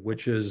media,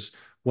 which is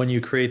when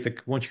you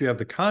once you have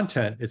the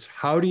content, it's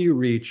how do you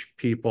reach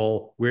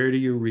people, where do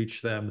you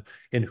reach them,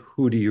 and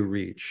who do you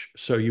reach?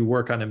 So you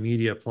work on a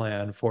media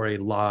plan for a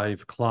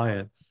live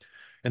client.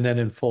 And then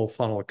in Full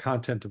Funnel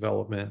Content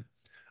Development,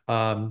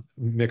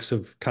 mix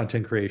of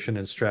content creation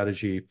and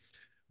strategy,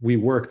 we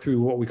work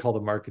through what we call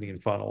the marketing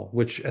funnel,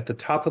 which at the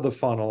top of the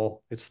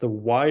funnel, it's the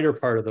wider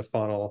part of the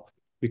funnel.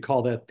 We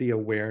call that the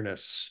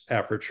awareness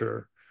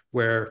aperture,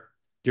 where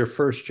your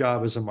first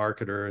job as a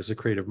marketer, as a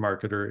creative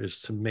marketer,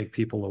 is to make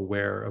people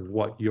aware of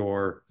what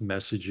your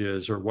message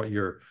is, or what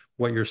you're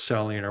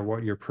selling, or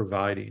what you're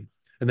providing.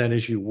 And then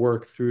as you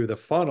work through the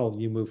funnel,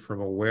 you move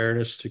from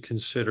awareness to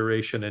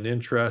consideration and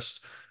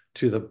interest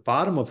to the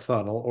bottom of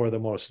funnel, or the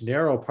most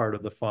narrow part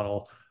of the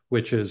funnel,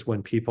 which is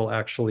when people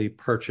actually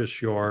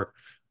purchase your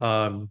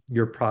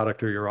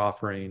product or your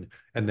offering,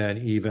 and then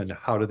even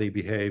how do they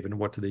behave and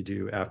what do they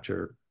do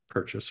after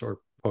purchase or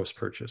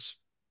post-purchase.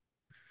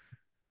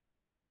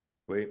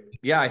 Wait,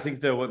 yeah, I think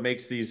that what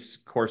makes these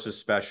courses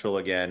special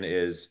again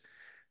is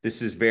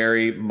this is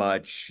very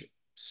much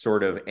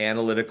sort of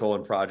analytical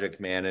and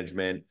project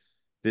management.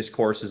 This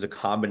course is a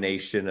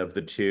combination of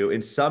the two.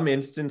 In some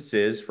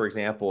instances, for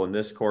example, in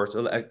this course,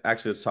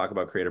 actually, let's talk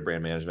about creative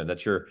brand management.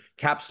 That's your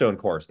capstone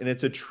course, and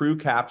it's a true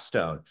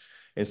capstone.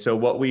 And so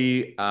what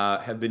we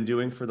have been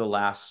doing for the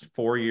last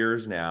 4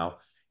 years now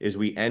is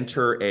we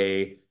enter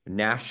a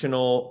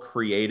national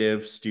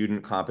creative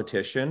student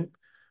competition.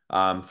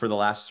 For the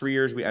last 3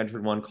 years, we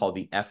entered one called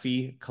the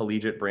Effie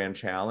Collegiate Brand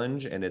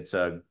Challenge, and it's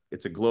a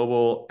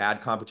global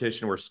ad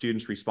competition where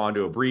students respond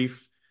to a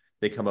brief.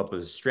 They come up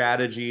with a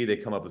strategy, they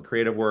come up with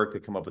creative work, they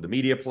come up with a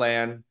media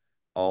plan,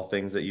 all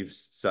things that you've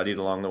studied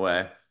along the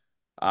way.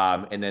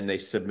 And then they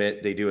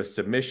do a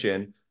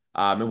submission.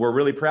 And we're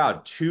really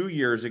proud. 2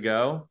 years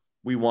ago,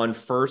 we won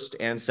first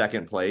and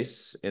second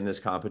place in this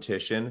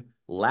competition.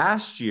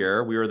 Last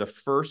year, we were the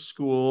first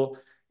school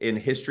in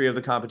history of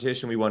the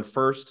competition. We won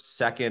first,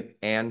 second,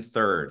 and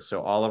third.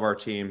 So all of our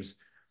teams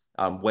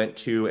went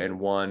to and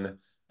won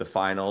the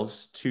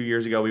finals. 2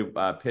 years ago, we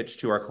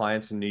pitched to our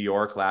clients in New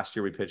York. Last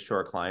year, we pitched to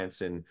our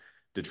clients in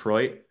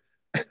Detroit.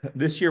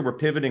 This year, we're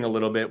pivoting a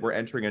little bit. We're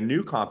entering a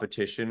new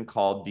competition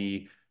called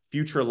the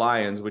Future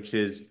Lions, which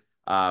is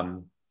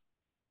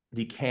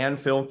the Cannes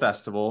Film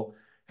Festival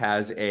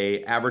has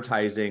a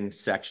advertising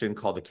section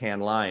called the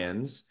Cannes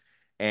Lions.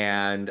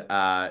 And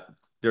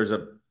there's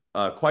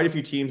quite a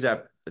few teams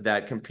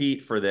that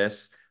compete for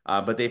this,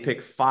 but they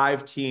pick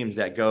 5 teams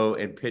that go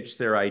and pitch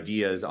their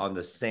ideas on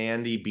the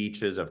sandy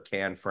beaches of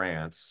Cannes,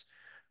 France,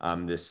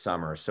 this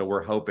summer. So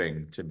we're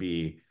hoping to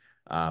be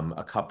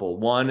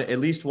at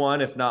least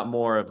one, if not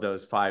more, of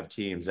those 5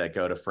 teams that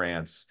go to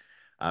France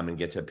and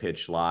get to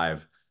pitch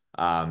live.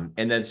 And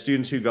then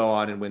students who go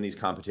on and win these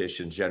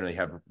competitions generally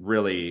have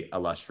really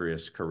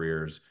illustrious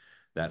careers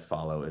that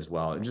follow as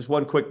well. And just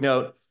one quick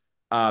note,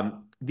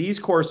 these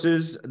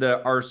courses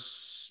that are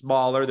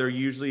smaller, they're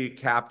usually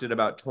capped at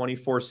about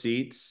 24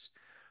 seats.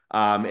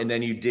 And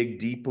then you dig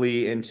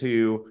deeply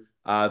into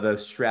the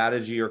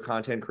strategy or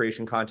content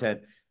creation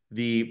content.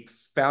 The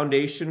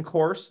foundation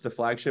course, the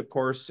flagship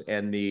course,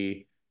 and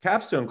the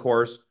capstone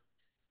course,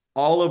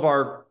 all of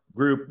our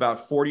group,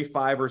 about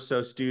 45 or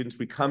so students,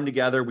 we come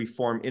together, we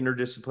form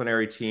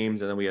interdisciplinary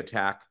teams, and then we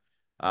attack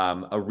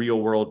a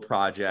real world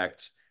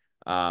project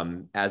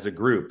as a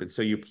group. And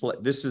so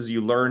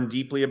you learn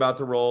deeply about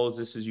the roles.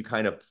 This is you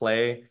kind of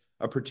play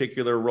a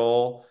particular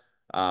role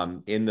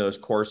in those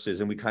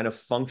courses, and we kind of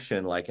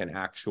function like an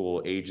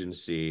actual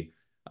agency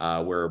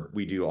where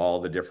we do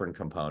all the different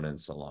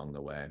components along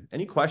the way.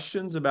 Any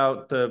questions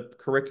about the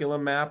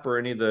curriculum map or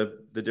any of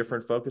the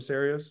different focus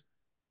areas?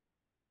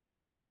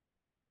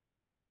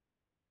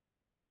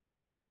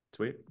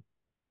 Sweet.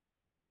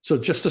 So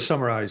just to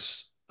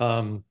summarize,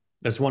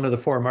 as one of the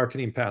 4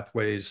 marketing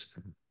pathways,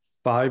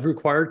 5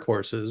 required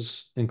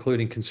courses,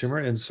 including consumer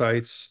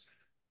insights,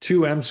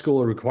 2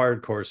 M-School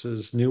required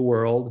courses, New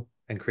World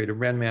and creative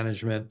brand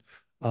management,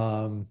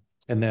 and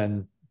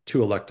then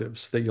 2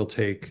 electives that you'll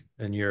take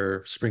in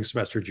your spring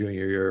semester,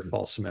 junior year,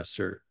 fall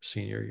semester,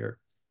 senior year.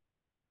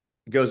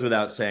 It goes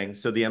without saying.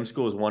 So the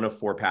M-School is one of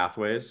 4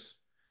 pathways.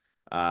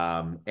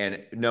 And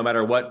no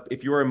matter what,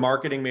 if you were a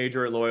marketing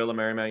major at Loyola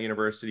Marymount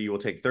University, you will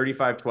take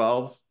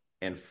 3512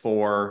 and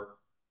 4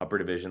 upper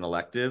division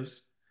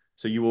electives.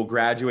 So you will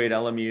graduate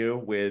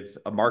LMU with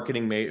a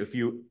marketing major. If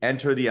you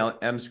enter the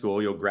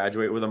M-School, you'll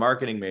graduate with a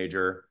marketing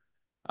major.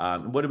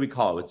 What do we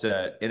call it?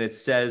 And it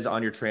says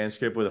on your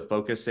transcript with a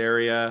focus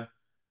area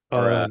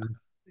or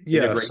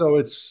yeah,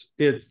 so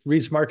it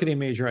reads marketing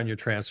major on your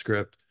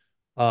transcript.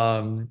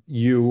 It's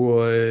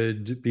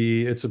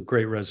a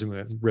great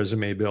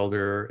resume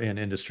builder and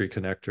industry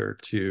connector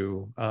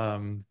to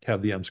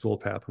have the M-School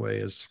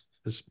pathway as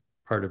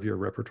part of your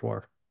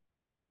repertoire.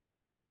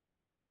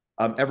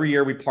 Every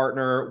year we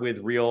partner with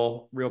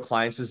real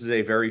clients. This is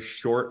a very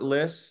short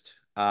list.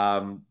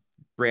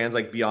 Brands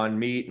like Beyond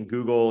Meat and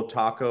Google,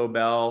 Taco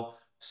Bell,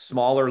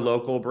 smaller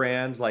local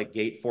brands like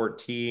Gate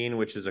 14,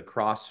 which is a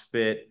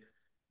CrossFit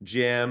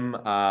gym,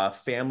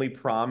 Family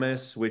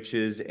Promise, which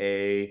is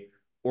a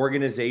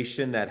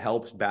organization that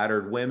helps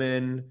battered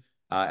women,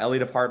 LA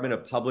Department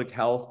of Public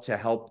Health to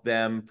help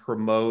them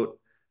promote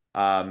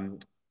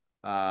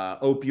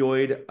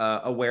opioid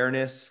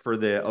awareness for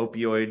the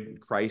opioid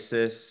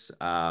crisis.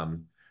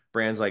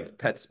 Brands like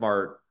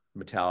PetSmart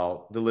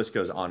Mattel, the list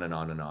goes on and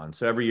on and on.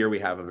 So every year we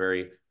have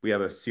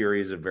a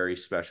series of very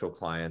special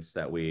clients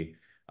that we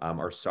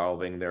are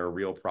solving their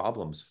real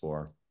problems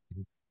for.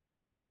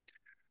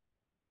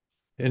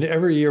 And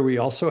every year we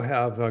also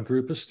have a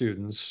group of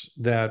students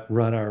that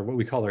run what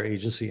we call our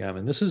Agency M.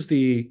 And this is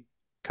the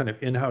kind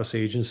of in-house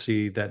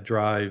agency that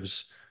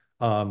drives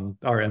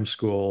our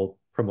M-School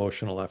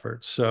promotional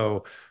efforts.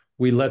 So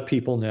we let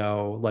people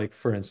know, like,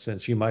 for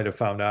instance, you might have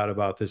found out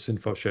about this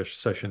info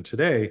session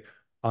today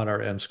on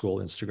our M-School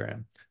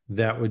Instagram.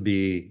 That would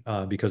be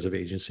because of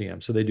Agency M.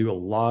 So they do a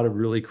lot of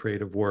really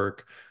creative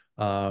work,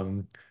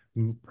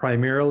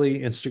 primarily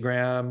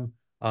Instagram,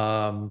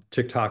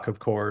 TikTok, of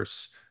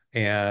course.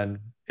 And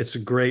it's a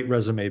great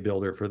resume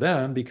builder for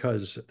them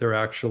because they're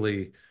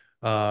actually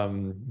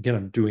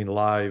doing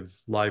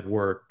live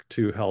work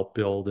to help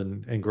build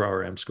and grow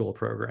our M-School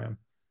program.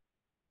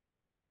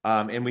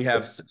 And we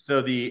have,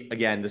 so we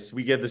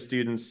give the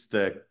students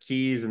the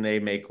keys and they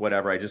make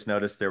whatever. I just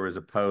noticed there was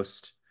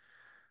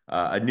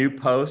a new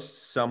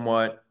post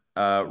somewhat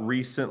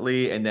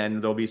recently, and then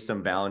there'll be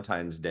some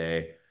Valentine's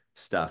Day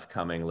stuff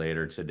coming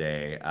later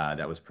today.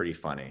 That was pretty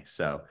funny.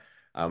 So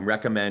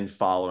recommend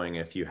following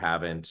if you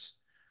haven't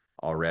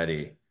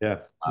already. Yeah,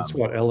 it's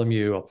what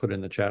LMU, I'll put in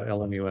the chat,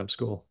 LMU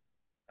M-School.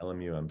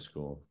 LMU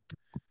M-School.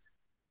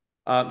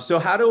 So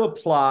how to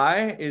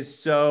apply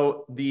is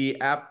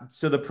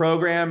the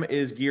program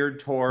is geared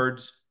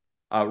towards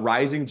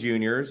rising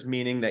juniors,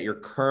 meaning that you're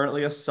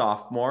currently a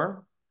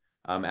sophomore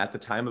at the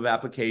time of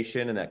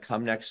application, and that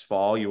come next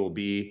fall you will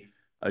be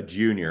a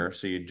junior.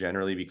 So you'd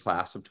generally be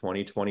class of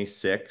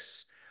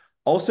 2026.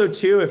 Also,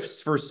 too,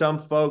 if for some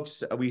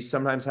folks, we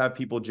sometimes have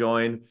people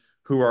join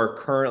who are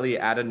currently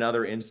at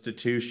another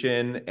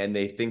institution and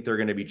they think they're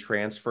going to be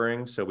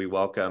transferring. So we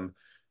welcome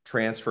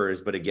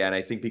transfers. But again,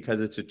 I think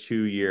because it's a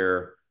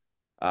 2-year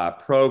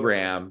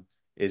program,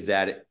 is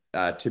that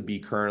to be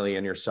currently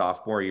in your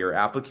sophomore year,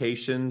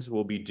 applications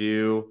will be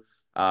due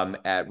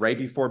at right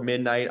before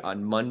midnight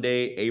on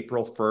Monday,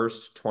 April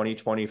 1st,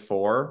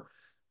 2024.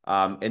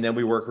 And then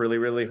we work really,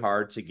 really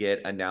hard to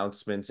get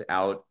announcements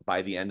out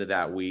by the end of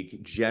that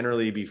week,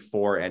 generally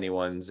before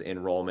anyone's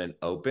enrollment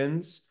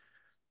opens.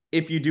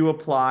 If you do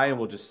apply, and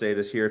we'll just say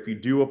this here, if you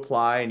do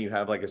apply and you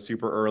have like a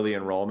super early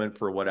enrollment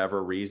for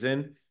whatever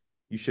reason,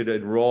 you should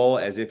enroll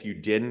as if you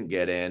didn't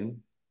get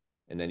in,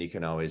 and then you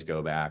can always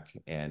go back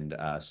and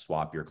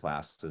swap your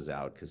classes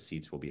out because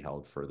seats will be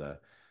held for the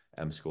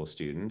M-School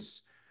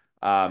students.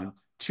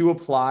 To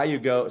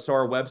apply, so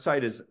our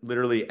website is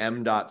literally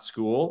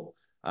m.school.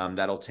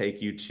 That'll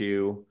take you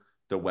to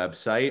the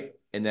website.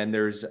 And then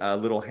there's a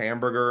little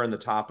hamburger on the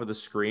top of the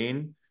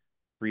screen,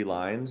 3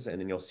 lines,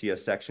 and then you'll see a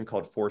section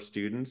called For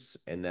Students,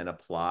 and then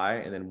Apply.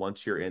 And then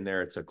once you're in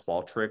there, it's a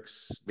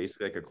Qualtrics,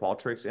 basically like a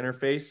Qualtrics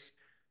interface.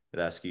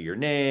 It'll ask you your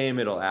name.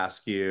 It'll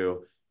ask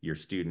you your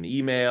student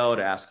email.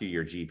 It'll ask you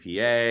your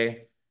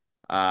GPA.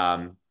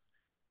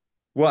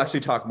 We'll actually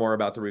talk more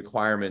about the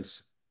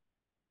requirements.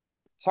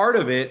 Part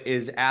of it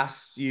is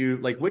asks you,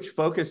 like, which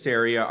focus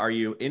area are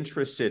you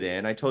interested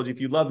in? I told you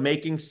if you love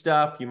making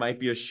stuff, you might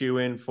be a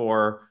shoo-in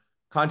for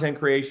content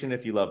creation.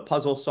 If you love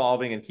puzzle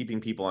solving and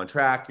keeping people on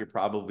track, you're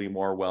probably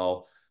more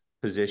well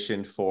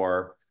positioned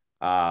for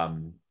a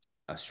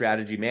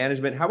strategy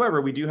management.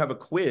 However, we do have a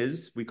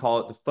quiz. We call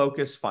it the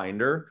Focus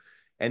Finder,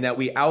 and that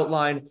we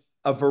outline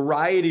a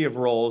variety of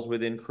roles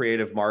within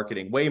creative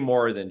marketing, way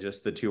more than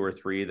just the 2 or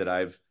 3 that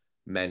I've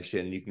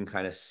mentioned. You can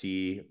kind of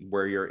see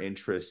where your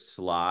interests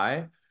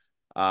lie.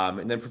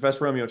 And then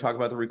Professor Romeo, talk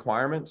about the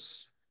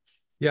requirements.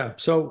 Yeah,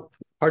 so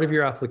part of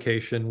your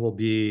application will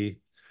be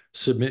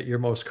submit your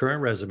most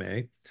current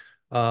resume,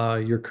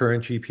 your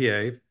current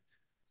GPA.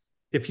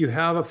 If you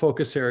have a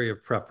focus area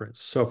of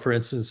preference, so for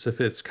instance, if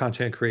it's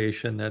content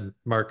creation, then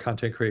mark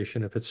content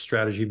creation. If it's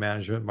strategy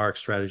management, mark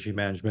strategy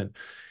management.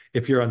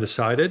 If you're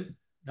undecided,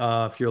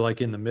 if you're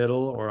like in the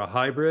middle or a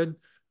hybrid,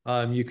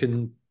 you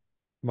can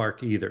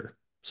mark either.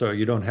 So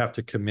you don't have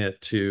to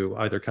commit to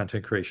either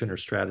content creation or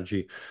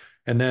strategy.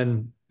 And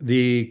then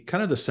the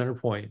center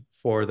point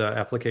for the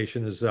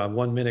application is a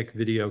 1-minute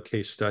video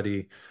case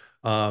study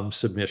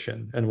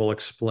submission. And we'll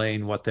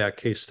explain what that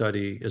case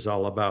study is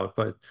all about.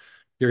 But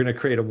you're going to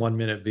create a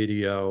 1-minute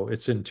video.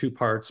 It's in 2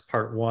 parts.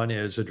 Part 1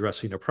 is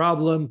addressing a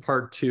problem.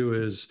 Part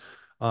 2 is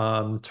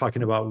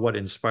talking about what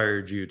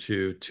inspired you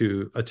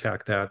to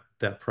attack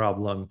that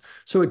problem.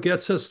 So it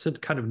gets us to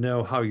kind of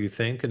know how you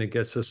think, and it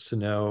gets us to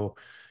know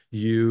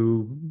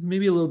you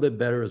maybe a little bit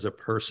better as a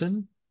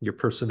person, your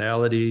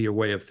personality, your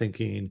way of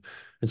thinking.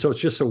 And so it's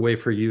just a way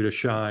for you to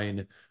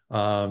shine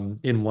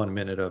in 1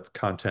 minute of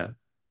content.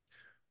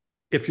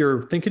 If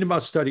you're thinking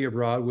about study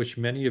abroad, which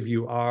many of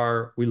you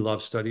are, we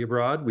love study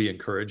abroad. We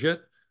encourage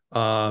it.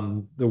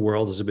 The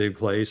world is a big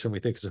place, and we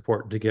think it's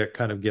important to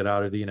get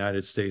out of the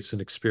United States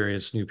and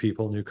experience new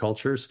people, new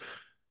cultures.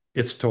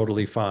 It's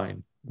totally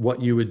fine.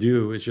 What you would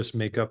do is just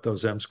make up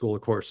those M-School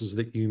courses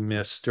that you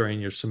missed during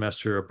your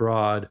semester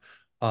abroad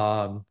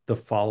the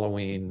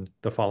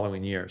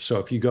following year. So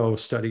if you go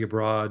study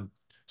abroad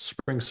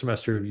spring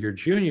semester of your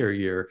junior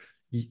year,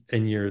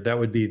 that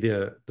would be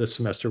the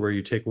semester where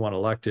you take one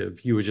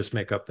elective. You would just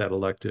make up that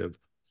elective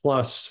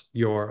plus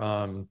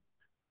your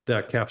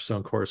that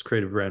capstone course,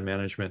 creative brand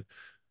management,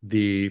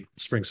 the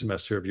spring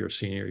semester of your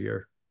senior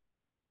year.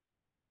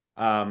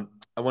 I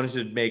wanted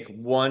to make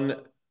one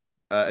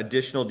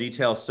additional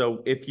detail.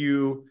 So if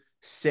you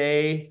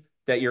say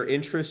that your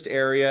interest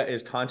area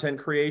is content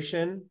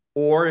creation,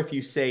 or if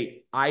you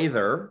say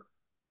either,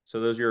 so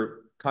those are your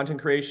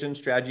content creation,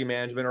 strategy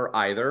management, or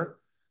either,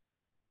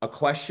 a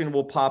question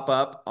will pop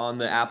up on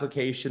the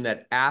application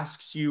that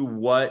asks you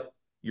what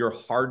your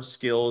hard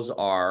skills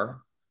are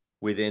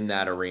within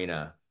that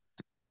arena.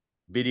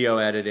 Video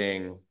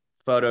editing,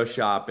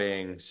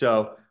 photoshopping.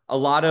 So a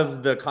lot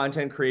of the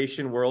content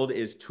creation world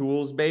is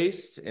tools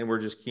based, and we're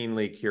just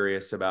keenly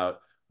curious about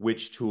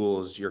which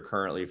tools you're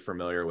currently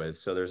familiar with.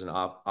 So there's an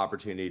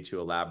opportunity to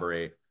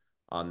elaborate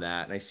on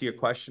that. And I see a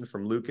question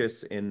from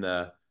Lucas in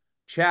the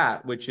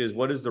chat, which is,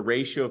 what is the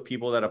ratio of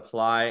people that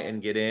apply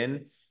and get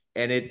in?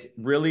 And it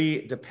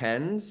really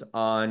depends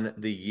on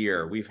the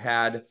year. We've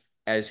had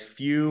as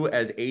few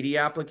as 80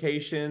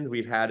 applications.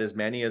 We've had as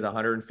many as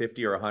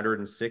 150 or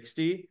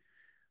 160.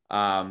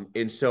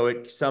 And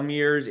so some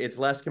years it's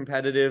less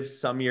competitive,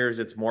 some years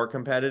it's more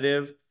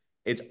competitive.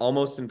 It's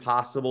almost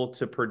impossible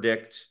to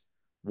predict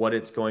what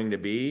it's going to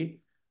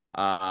be.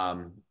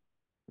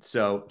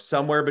 So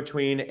somewhere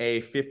between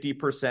a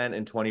 50%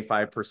 and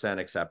 25%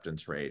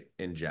 acceptance rate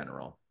in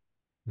general.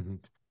 Mm-hmm.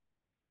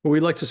 Well, we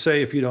like to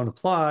say if you don't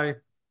apply,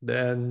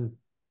 then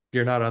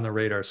you're not on the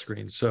radar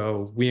screen.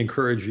 So we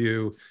encourage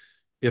you,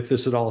 if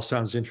this at all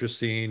sounds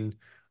interesting,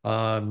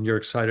 you're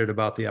excited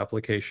about the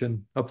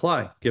application,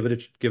 apply, give it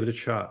a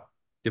shot,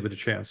 give it a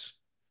chance.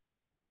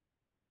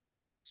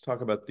 Let's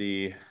talk about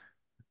the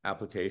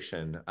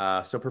application.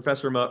 So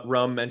Professor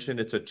Rum mentioned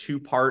it's a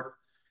two-part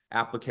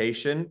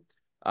application.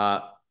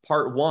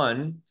 Part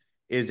one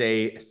is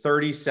a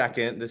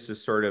 30-second, this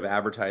is sort of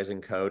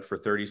advertising code for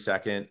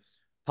 30-second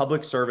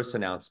public service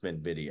announcement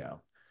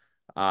video.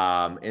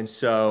 And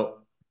so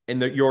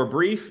your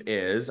brief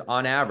is,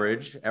 on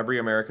average, every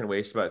American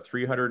wastes about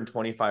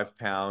 325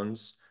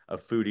 pounds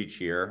of food each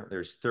year.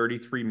 There's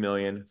 33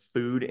 million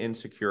food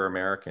insecure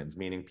Americans,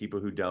 meaning people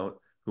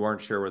who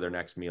aren't sure where their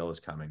next meal is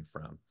coming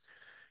from.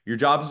 Your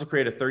job is to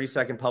create a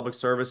 30-second public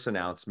service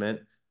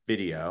announcement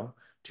video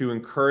to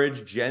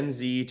encourage Gen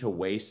Z to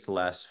waste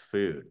less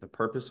food. The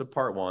purpose of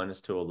part one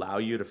is to allow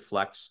you to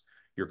flex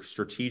your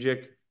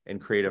strategic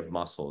and creative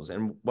muscles.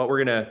 And what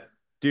we're going to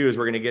do is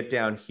we're going to get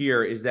down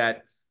here is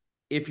that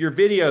if your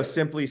video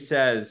simply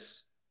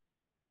says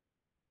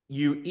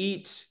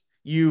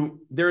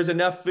there's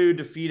enough food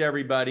to feed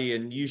everybody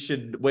and you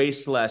should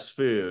waste less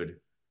food,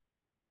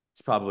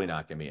 it's probably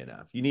not going to be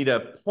enough. You need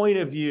a point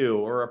of view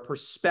or a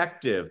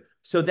perspective.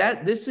 So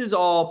that this is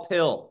all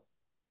pill.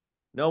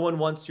 No one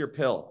wants your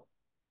pill.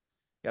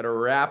 Got to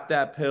wrap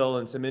that pill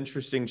in some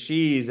interesting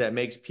cheese that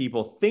makes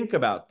people think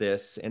about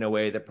this in a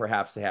way that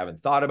perhaps they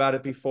haven't thought about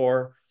it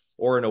before,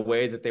 or in a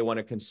way that they want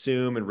to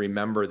consume and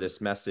remember this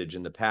message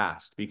in the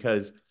past.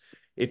 Because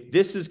if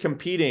this is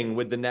competing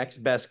with the next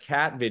best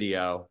cat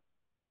video,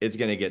 it's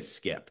going to get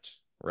skipped,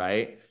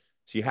 right?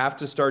 So you have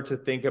to start to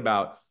think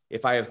about,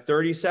 if I have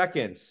 30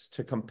 seconds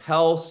to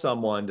compel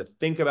someone to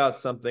think about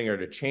something or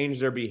to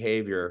change their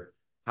behavior,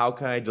 how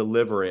can I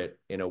deliver it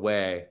in a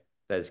way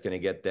that's going to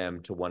get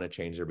them to want to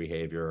change their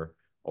behavior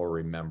or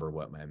remember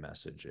what my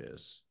message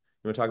is?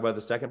 You want to talk about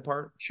the second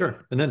part?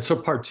 Sure. And then so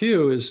part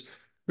two is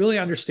really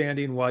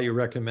understanding why you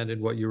recommended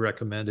what you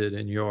recommended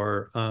in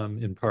your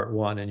in part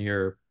one in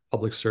your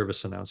public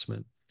service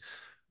announcement.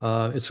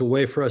 It's a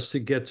way for us to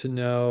get to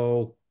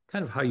know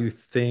kind of how you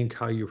think,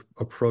 how you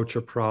approach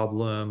a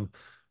problem,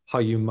 how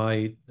you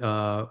might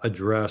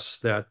address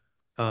that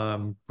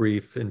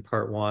brief in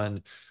part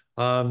one,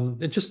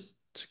 and just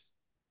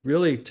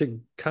really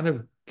to kind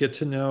of get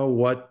to know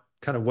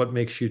what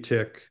makes you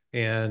tick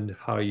and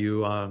how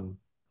you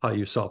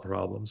solve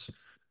problems.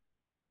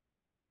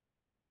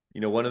 You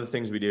know, one of the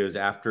things we do is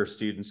after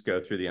students go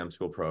through the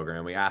M-School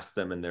program, we ask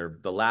them in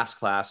the last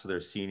class of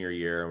their senior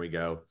year, and we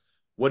go,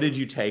 what did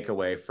you take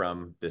away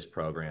from this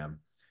program?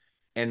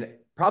 And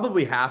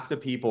probably half the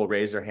people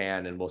raise their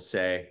hand and will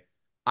say,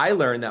 I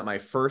learned that my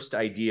first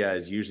idea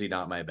is usually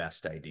not my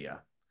best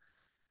idea.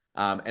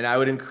 And I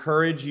would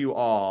encourage you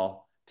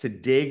all to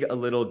dig a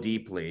little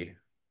deeply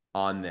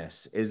on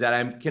this, is that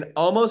I can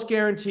almost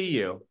guarantee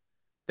you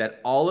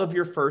that all of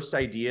your first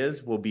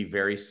ideas will be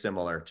very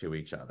similar to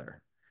each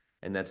other.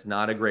 And that's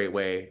not a great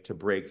way to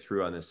break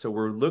through on this. So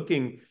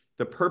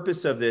the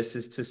purpose of this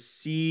is to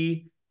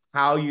see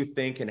how you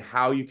think and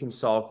how you can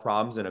solve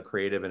problems in a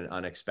creative and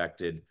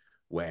unexpected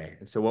way.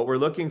 And so what we're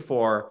looking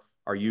for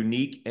are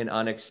unique and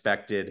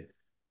unexpected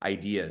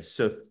ideas.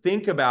 So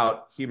think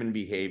about human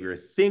behavior,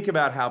 think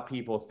about how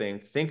people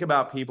think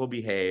about people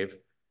behave,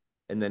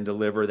 and then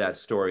deliver that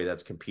story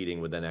that's competing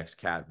with the next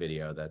cat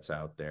video that's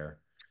out there.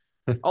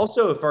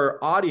 Also, if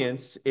our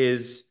audience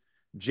is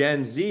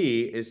Gen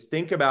Z, is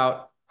think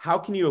about how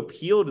can you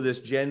appeal to this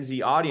Gen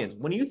Z audience?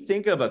 When you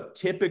think of a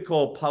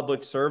typical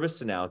public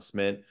service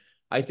announcement,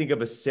 I think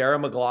of a Sarah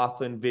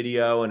McLachlan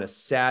video and a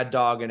sad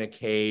dog in a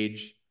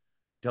cage.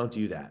 Don't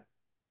do that,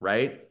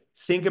 right?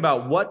 Think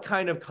about what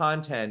kind of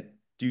content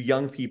do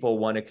young people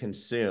want to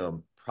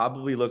consume?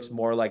 Probably looks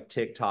more like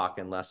TikTok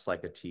and less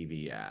like a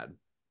TV ad,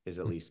 is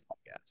at least my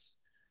guess.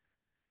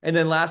 And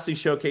then lastly,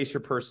 showcase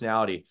your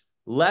personality.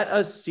 Let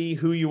us see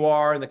who you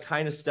are and the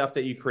kind of stuff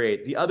that you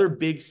create. The other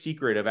big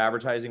secret of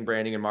advertising,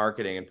 branding, and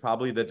marketing, and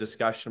probably the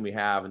discussion we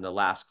have in the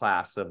last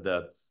class of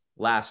the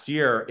last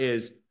year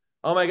is,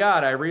 oh my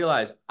God, I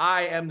realized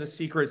I am the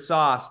secret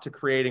sauce to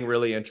creating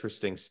really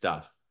interesting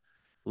stuff.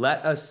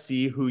 Let us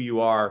see who you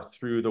are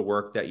through the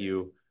work that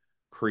you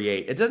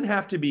create. It doesn't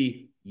have to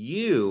be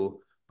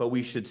you, but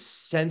we should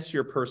sense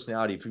your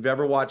personality. If you've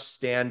ever watched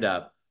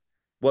stand-up,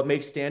 what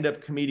makes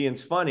stand-up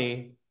comedians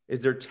funny is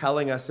they're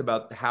telling us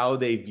about how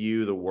they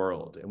view the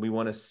world. And we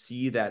want to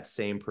see that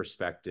same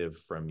perspective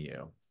from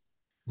you.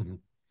 Mm-hmm.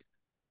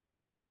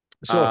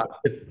 So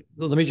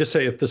let me just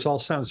say, if this all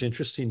sounds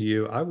interesting to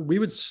you,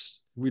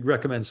 we'd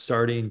recommend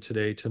starting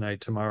today, tonight,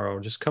 tomorrow.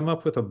 Just come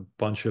up with a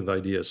bunch of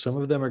ideas. Some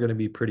of them are going to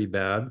be pretty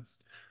bad.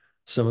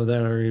 Some of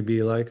them are going to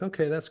be like,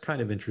 okay, that's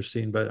kind of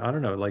interesting, but I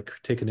don't know, like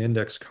take an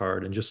index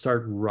card and just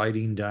start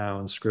writing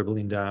down,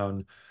 scribbling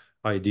down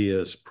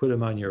ideas, put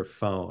them on your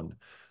phone.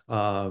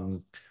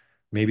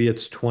 Maybe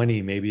it's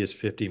 20, maybe it's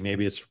 50,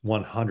 maybe it's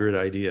 100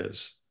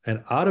 ideas.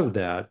 And out of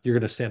that, you're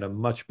going to stand a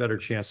much better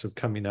chance of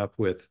coming up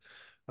with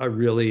a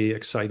really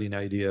exciting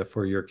idea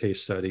for your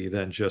case study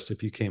than just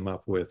if you came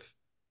up with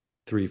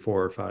 3,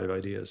 4, or 5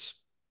 ideas.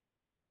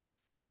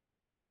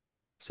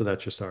 So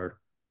that's just our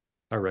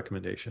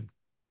recommendation.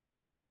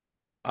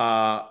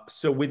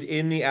 So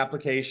within the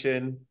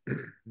application,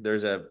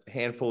 there's a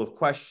handful of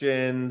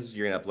questions.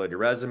 You're going to upload your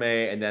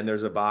resume, and then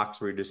there's a box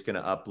where you're just going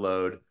to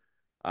upload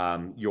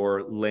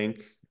your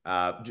link.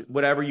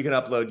 Whatever you can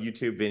upload,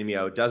 YouTube,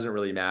 Vimeo, it doesn't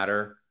really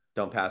matter.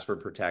 Don't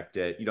password protect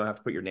it. You don't have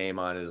to put your name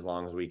on it as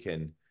long as we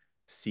can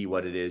see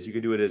what it is. You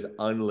can do it as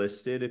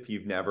unlisted if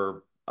you've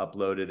never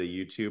uploaded a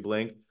YouTube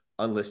link.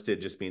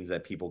 Unlisted just means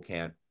that people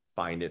can't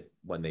find it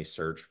when they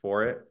search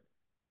for it.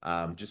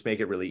 Just make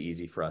it really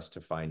easy for us to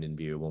find and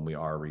view when we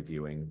are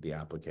reviewing the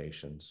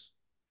applications.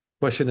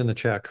 Question in the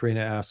chat,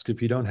 Karina asked,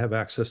 if you don't have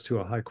access to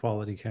a high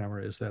quality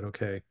camera, is that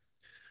okay?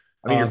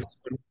 I mean, your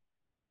phone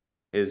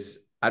is,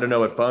 I don't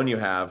know what phone you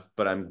have,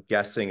 but I'm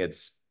guessing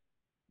it's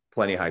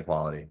plenty high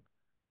quality.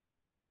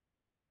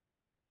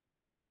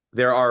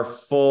 There are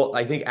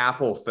I think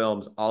Apple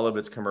films all of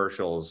its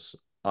commercials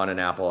on an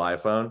Apple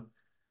iPhone.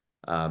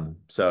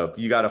 So if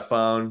you got a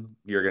phone,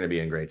 you're going to be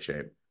in great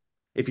shape.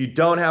 If you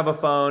don't have a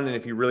phone and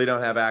if you really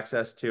don't have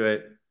access to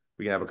it,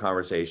 we can have a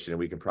conversation and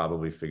we can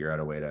probably figure out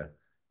a way to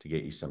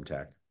get you some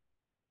tech.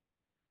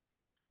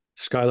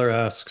 Skylar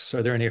asks,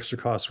 are there any extra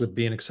costs with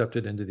being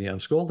accepted into the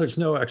M-School? There's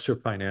no extra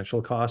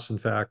financial costs. In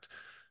fact,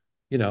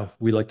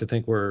 we like to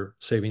think we're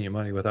saving you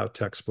money without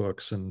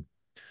textbooks and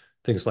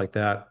things like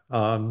that.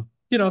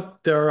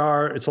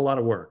 It's a lot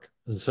of work.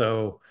 And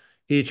so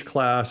each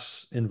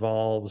class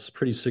involves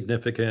pretty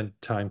significant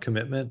time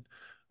commitment.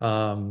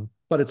 But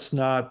it's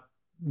not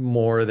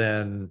more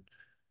than,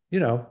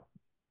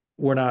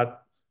 we're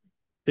not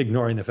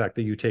ignoring the fact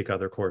that you take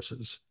other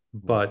courses,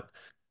 but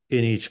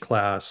in each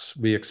class,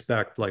 we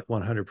expect like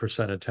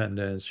 100%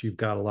 attendance. You've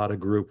got a lot of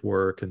group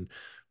work, and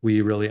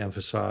we really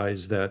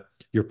emphasize that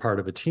you're part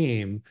of a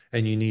team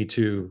and you need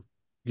to,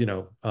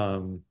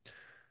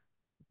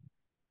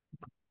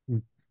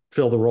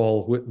 fill the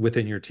role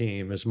within your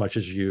team as much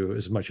as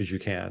you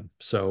can.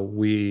 So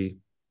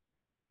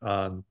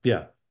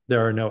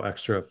there are no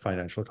extra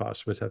financial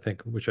costs, which I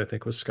think was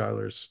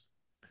Skylar's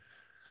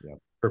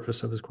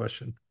purpose of his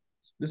question.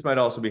 This might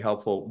also be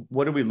helpful.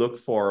 What do we look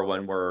for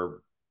when we're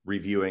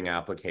reviewing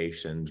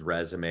applications,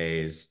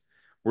 resumes?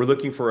 We're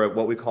looking for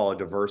what we call a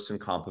diverse and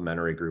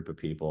complementary group of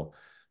people.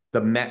 We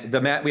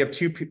have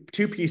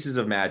two pieces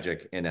of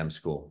magic in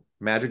M-School.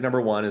 Magic number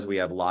one is we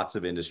have lots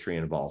of industry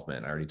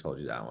involvement. I already told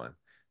you that one.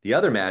 The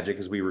other magic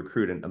is we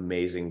recruit an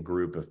amazing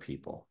group of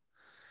people.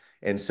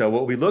 And so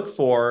what we look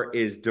for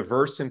is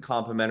diverse and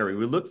complementary.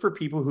 We look for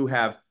people who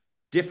have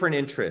different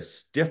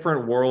interests,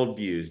 different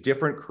worldviews,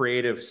 different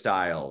creative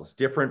styles,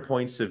 different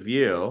points of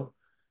view,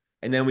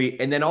 and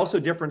then also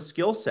different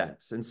skill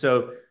sets. And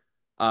so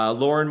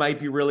Lauren might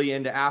be really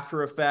into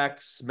After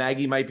Effects.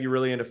 Maggie might be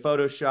really into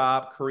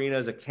Photoshop. Karina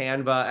is a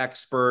Canva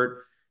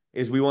expert.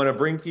 We want to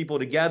bring people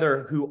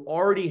together who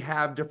already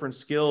have different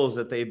skills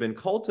that they've been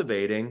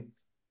cultivating.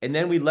 And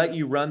then we let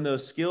you run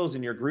those skills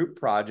in your group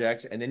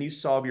projects, and then you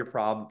solve your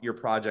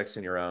projects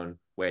in your own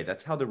way.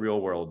 That's how the real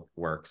world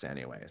works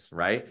anyways,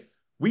 right?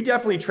 We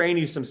definitely train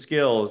you some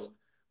skills,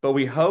 but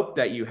we hope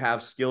that you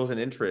have skills and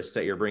interests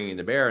that you're bringing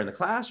to bear in the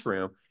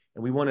classroom,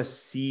 and we want to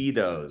see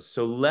those.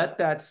 So let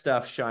that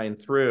stuff shine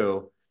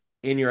through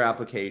in your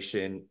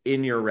application,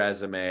 in your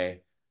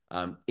resume,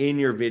 in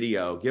your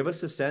video. Give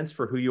us a sense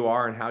for who you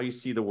are and how you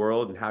see the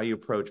world and how you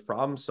approach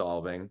problem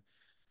solving.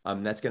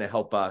 That's going to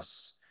help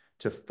us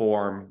to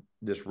form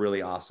this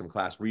really awesome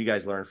class where you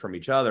guys learn from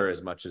each other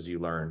as much as you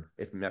learn,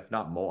 if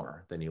not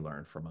more than you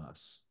learn from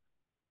us.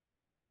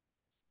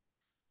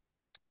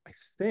 I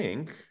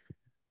think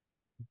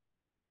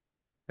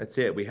that's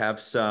it. We have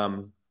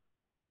some.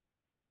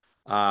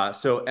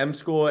 So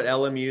M-School at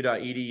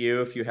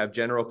lmu.edu. If you have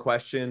general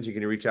questions, you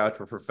can reach out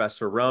to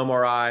Professor Rome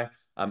or I.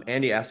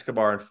 Andy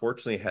Escobar,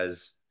 unfortunately,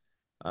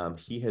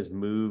 he has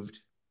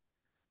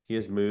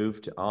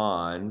moved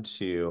on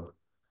to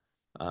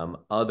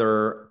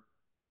other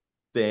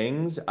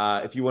things.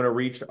 If you want to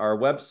reach our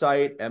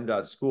website,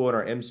 m.school, and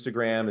our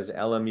Instagram is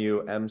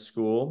LMU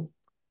M-School.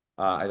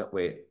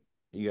 Wait,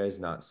 you guys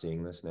not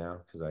seeing this now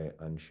because I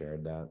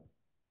unshared that?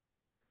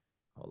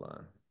 Hold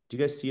on. Do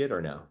you guys see it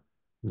or no?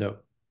 No.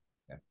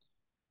 Okay.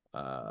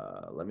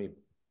 Let me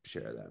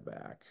share that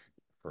back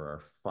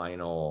for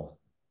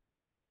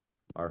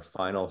our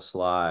final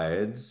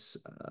slides.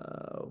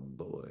 Oh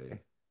boy.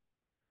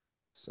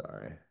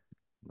 Sorry.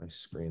 My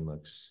screen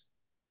looks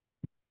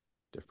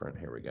different.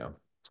 Here we go.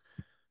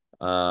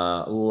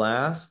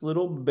 Last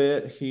little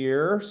bit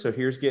here. So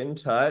here's get in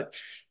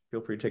touch.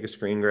 Feel free to take a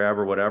screen grab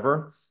or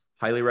whatever.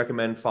 Highly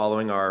recommend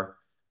following our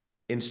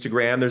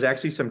Instagram. There's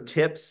actually some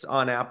tips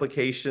on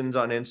applications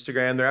on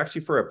Instagram. They're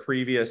actually for a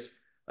previous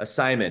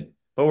assignment,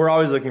 but we're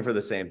always looking for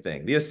the same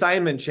thing. The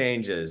assignment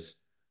changes,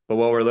 but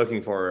what we're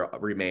looking for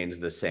remains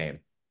the same.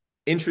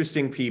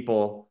 Interesting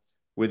people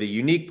with a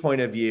unique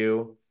point of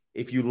view.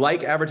 If you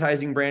like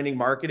advertising, branding,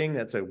 marketing,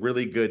 that's a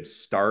really good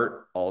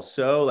start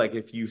also. Like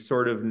if you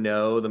sort of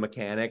know the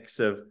mechanics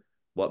of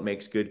what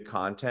makes good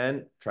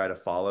content, try to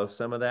follow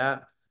some of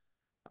that.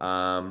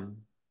 And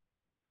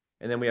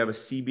then we have a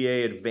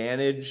CBA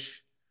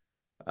Advantage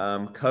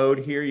code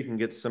here. You can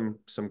get some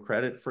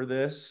credit for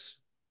this.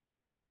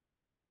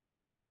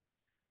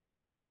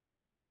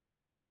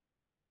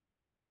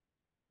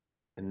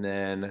 And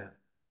then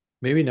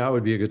maybe now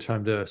would be a good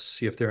time to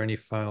see if there are any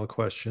final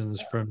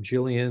questions from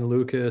Jillian,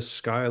 Lucas,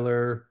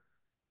 Skylar.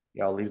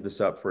 Yeah, I'll leave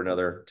this up for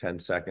another 10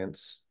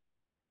 seconds.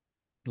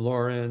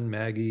 Lauren,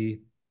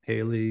 Maggie,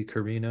 Haley,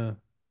 Karina,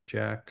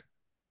 Jack.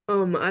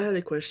 I had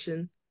a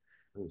question.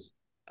 Please.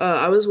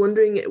 I was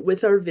wondering,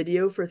 with our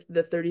video for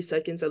the 30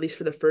 seconds, at least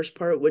for the first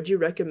part, would you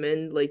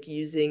recommend like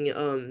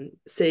using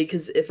say,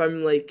 because if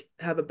I'm like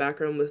have a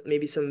background with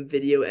maybe some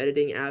video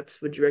editing apps,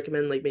 would you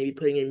recommend like maybe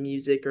putting in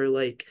music or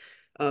like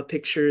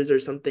pictures or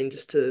something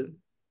just to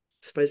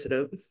spice it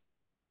up?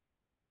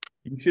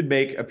 You should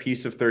make a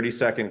piece of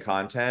 30-second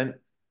content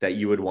that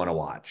you would want to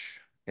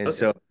watch. And Okay.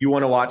 so if you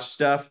want to watch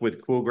stuff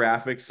with cool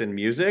graphics and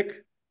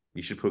music,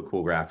 you should put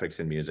cool graphics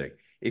and music.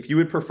 If you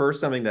would prefer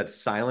something that's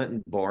silent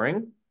and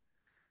boring,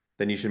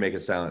 then you should make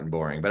it silent and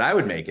boring. But I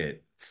would make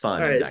it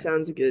fun All and right, dynamic.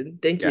 sounds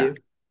good. Thank Yeah.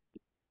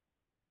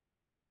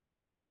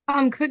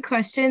 you. Quick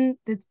question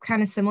that's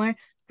kind of similar.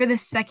 For the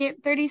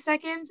second 30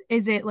 seconds,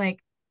 is it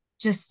like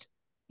just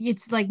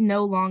it's like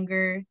no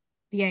longer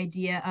the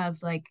idea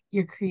of like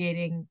you're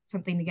creating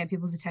something to get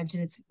people's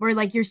attention. It's or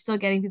like you're still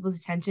getting people's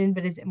attention,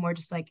 but is it more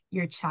just like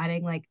you're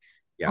chatting like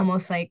Yeah.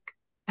 almost like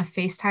a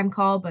FaceTime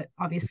call, but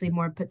obviously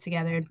more put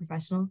together and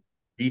professional?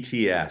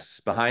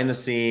 BTS, behind the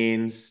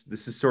scenes.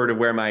 This is sort of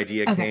where my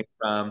idea Okay. came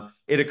from.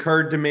 It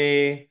occurred to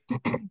me.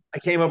 I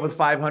came up with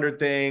 500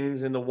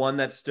 things, and the one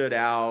that stood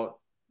out,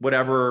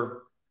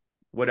 whatever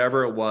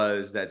it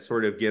was, that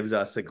sort of gives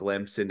us a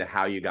glimpse into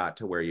how you got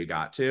to where you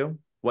got to,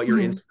 what your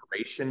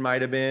inspiration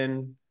might have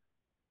been,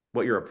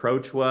 what your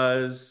approach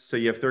was. So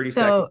you have 30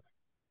 seconds.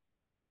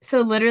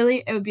 So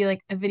literally it would be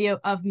like a video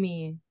of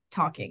me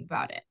talking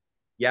about it.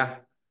 Yeah.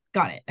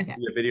 Got it. Okay.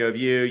 A video of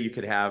you. You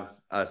could have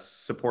a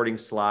supporting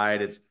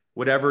slide. It's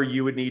whatever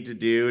you would need to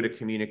do to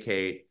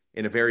communicate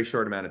in a very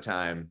short amount of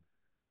time,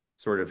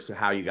 sort of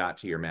how you got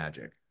to your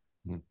magic.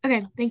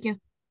 Okay. Thank you.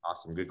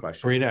 Awesome. Good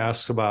question. Marina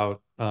asked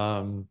about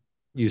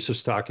use of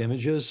stock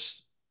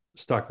images,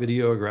 stock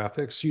video or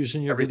graphics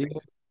using your video.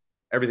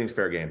 Everything's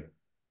fair game.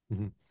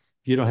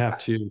 You don't have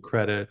to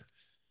credit.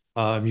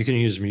 You can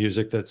use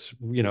music that's,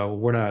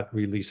 we're not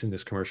releasing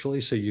this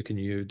commercially, so you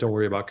can don't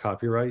worry about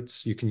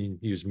copyrights. You can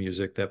use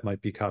music that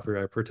might be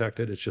copyright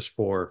protected. It's just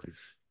for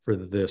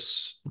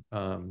this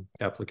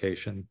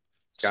application.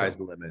 Sky's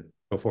the limit.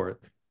 Go for it.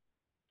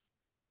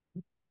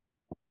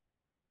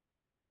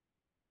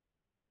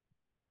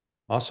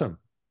 Awesome.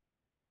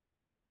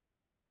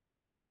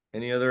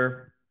 Any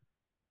other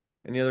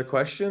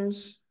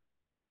questions?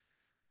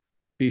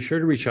 Be sure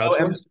to reach out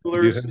to us.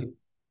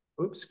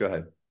 Oops, go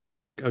ahead.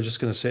 I was just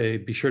going to say,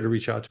 be sure to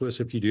reach out to us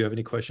if you do have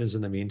any questions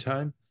in the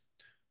meantime.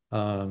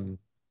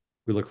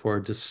 We look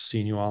forward to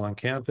seeing you all on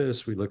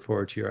campus. We look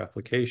forward to your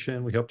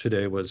application. We hope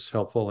today was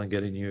helpful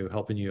in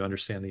helping you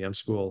understand the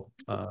M-School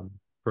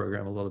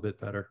program a little bit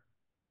better.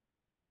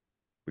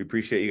 We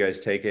appreciate you guys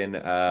taking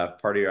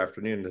part of your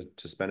afternoon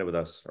to spend it with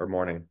us, or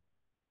morning.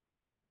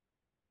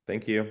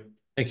 Thank you.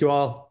 Thank you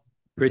all.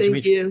 Great to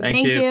meet you.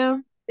 Thank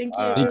you. Thank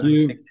you. Thank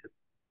you.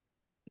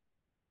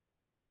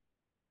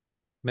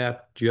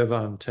 Matt, do you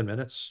have 10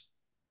 minutes?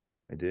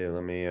 I do.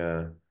 Let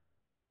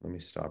me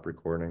stop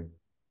recording.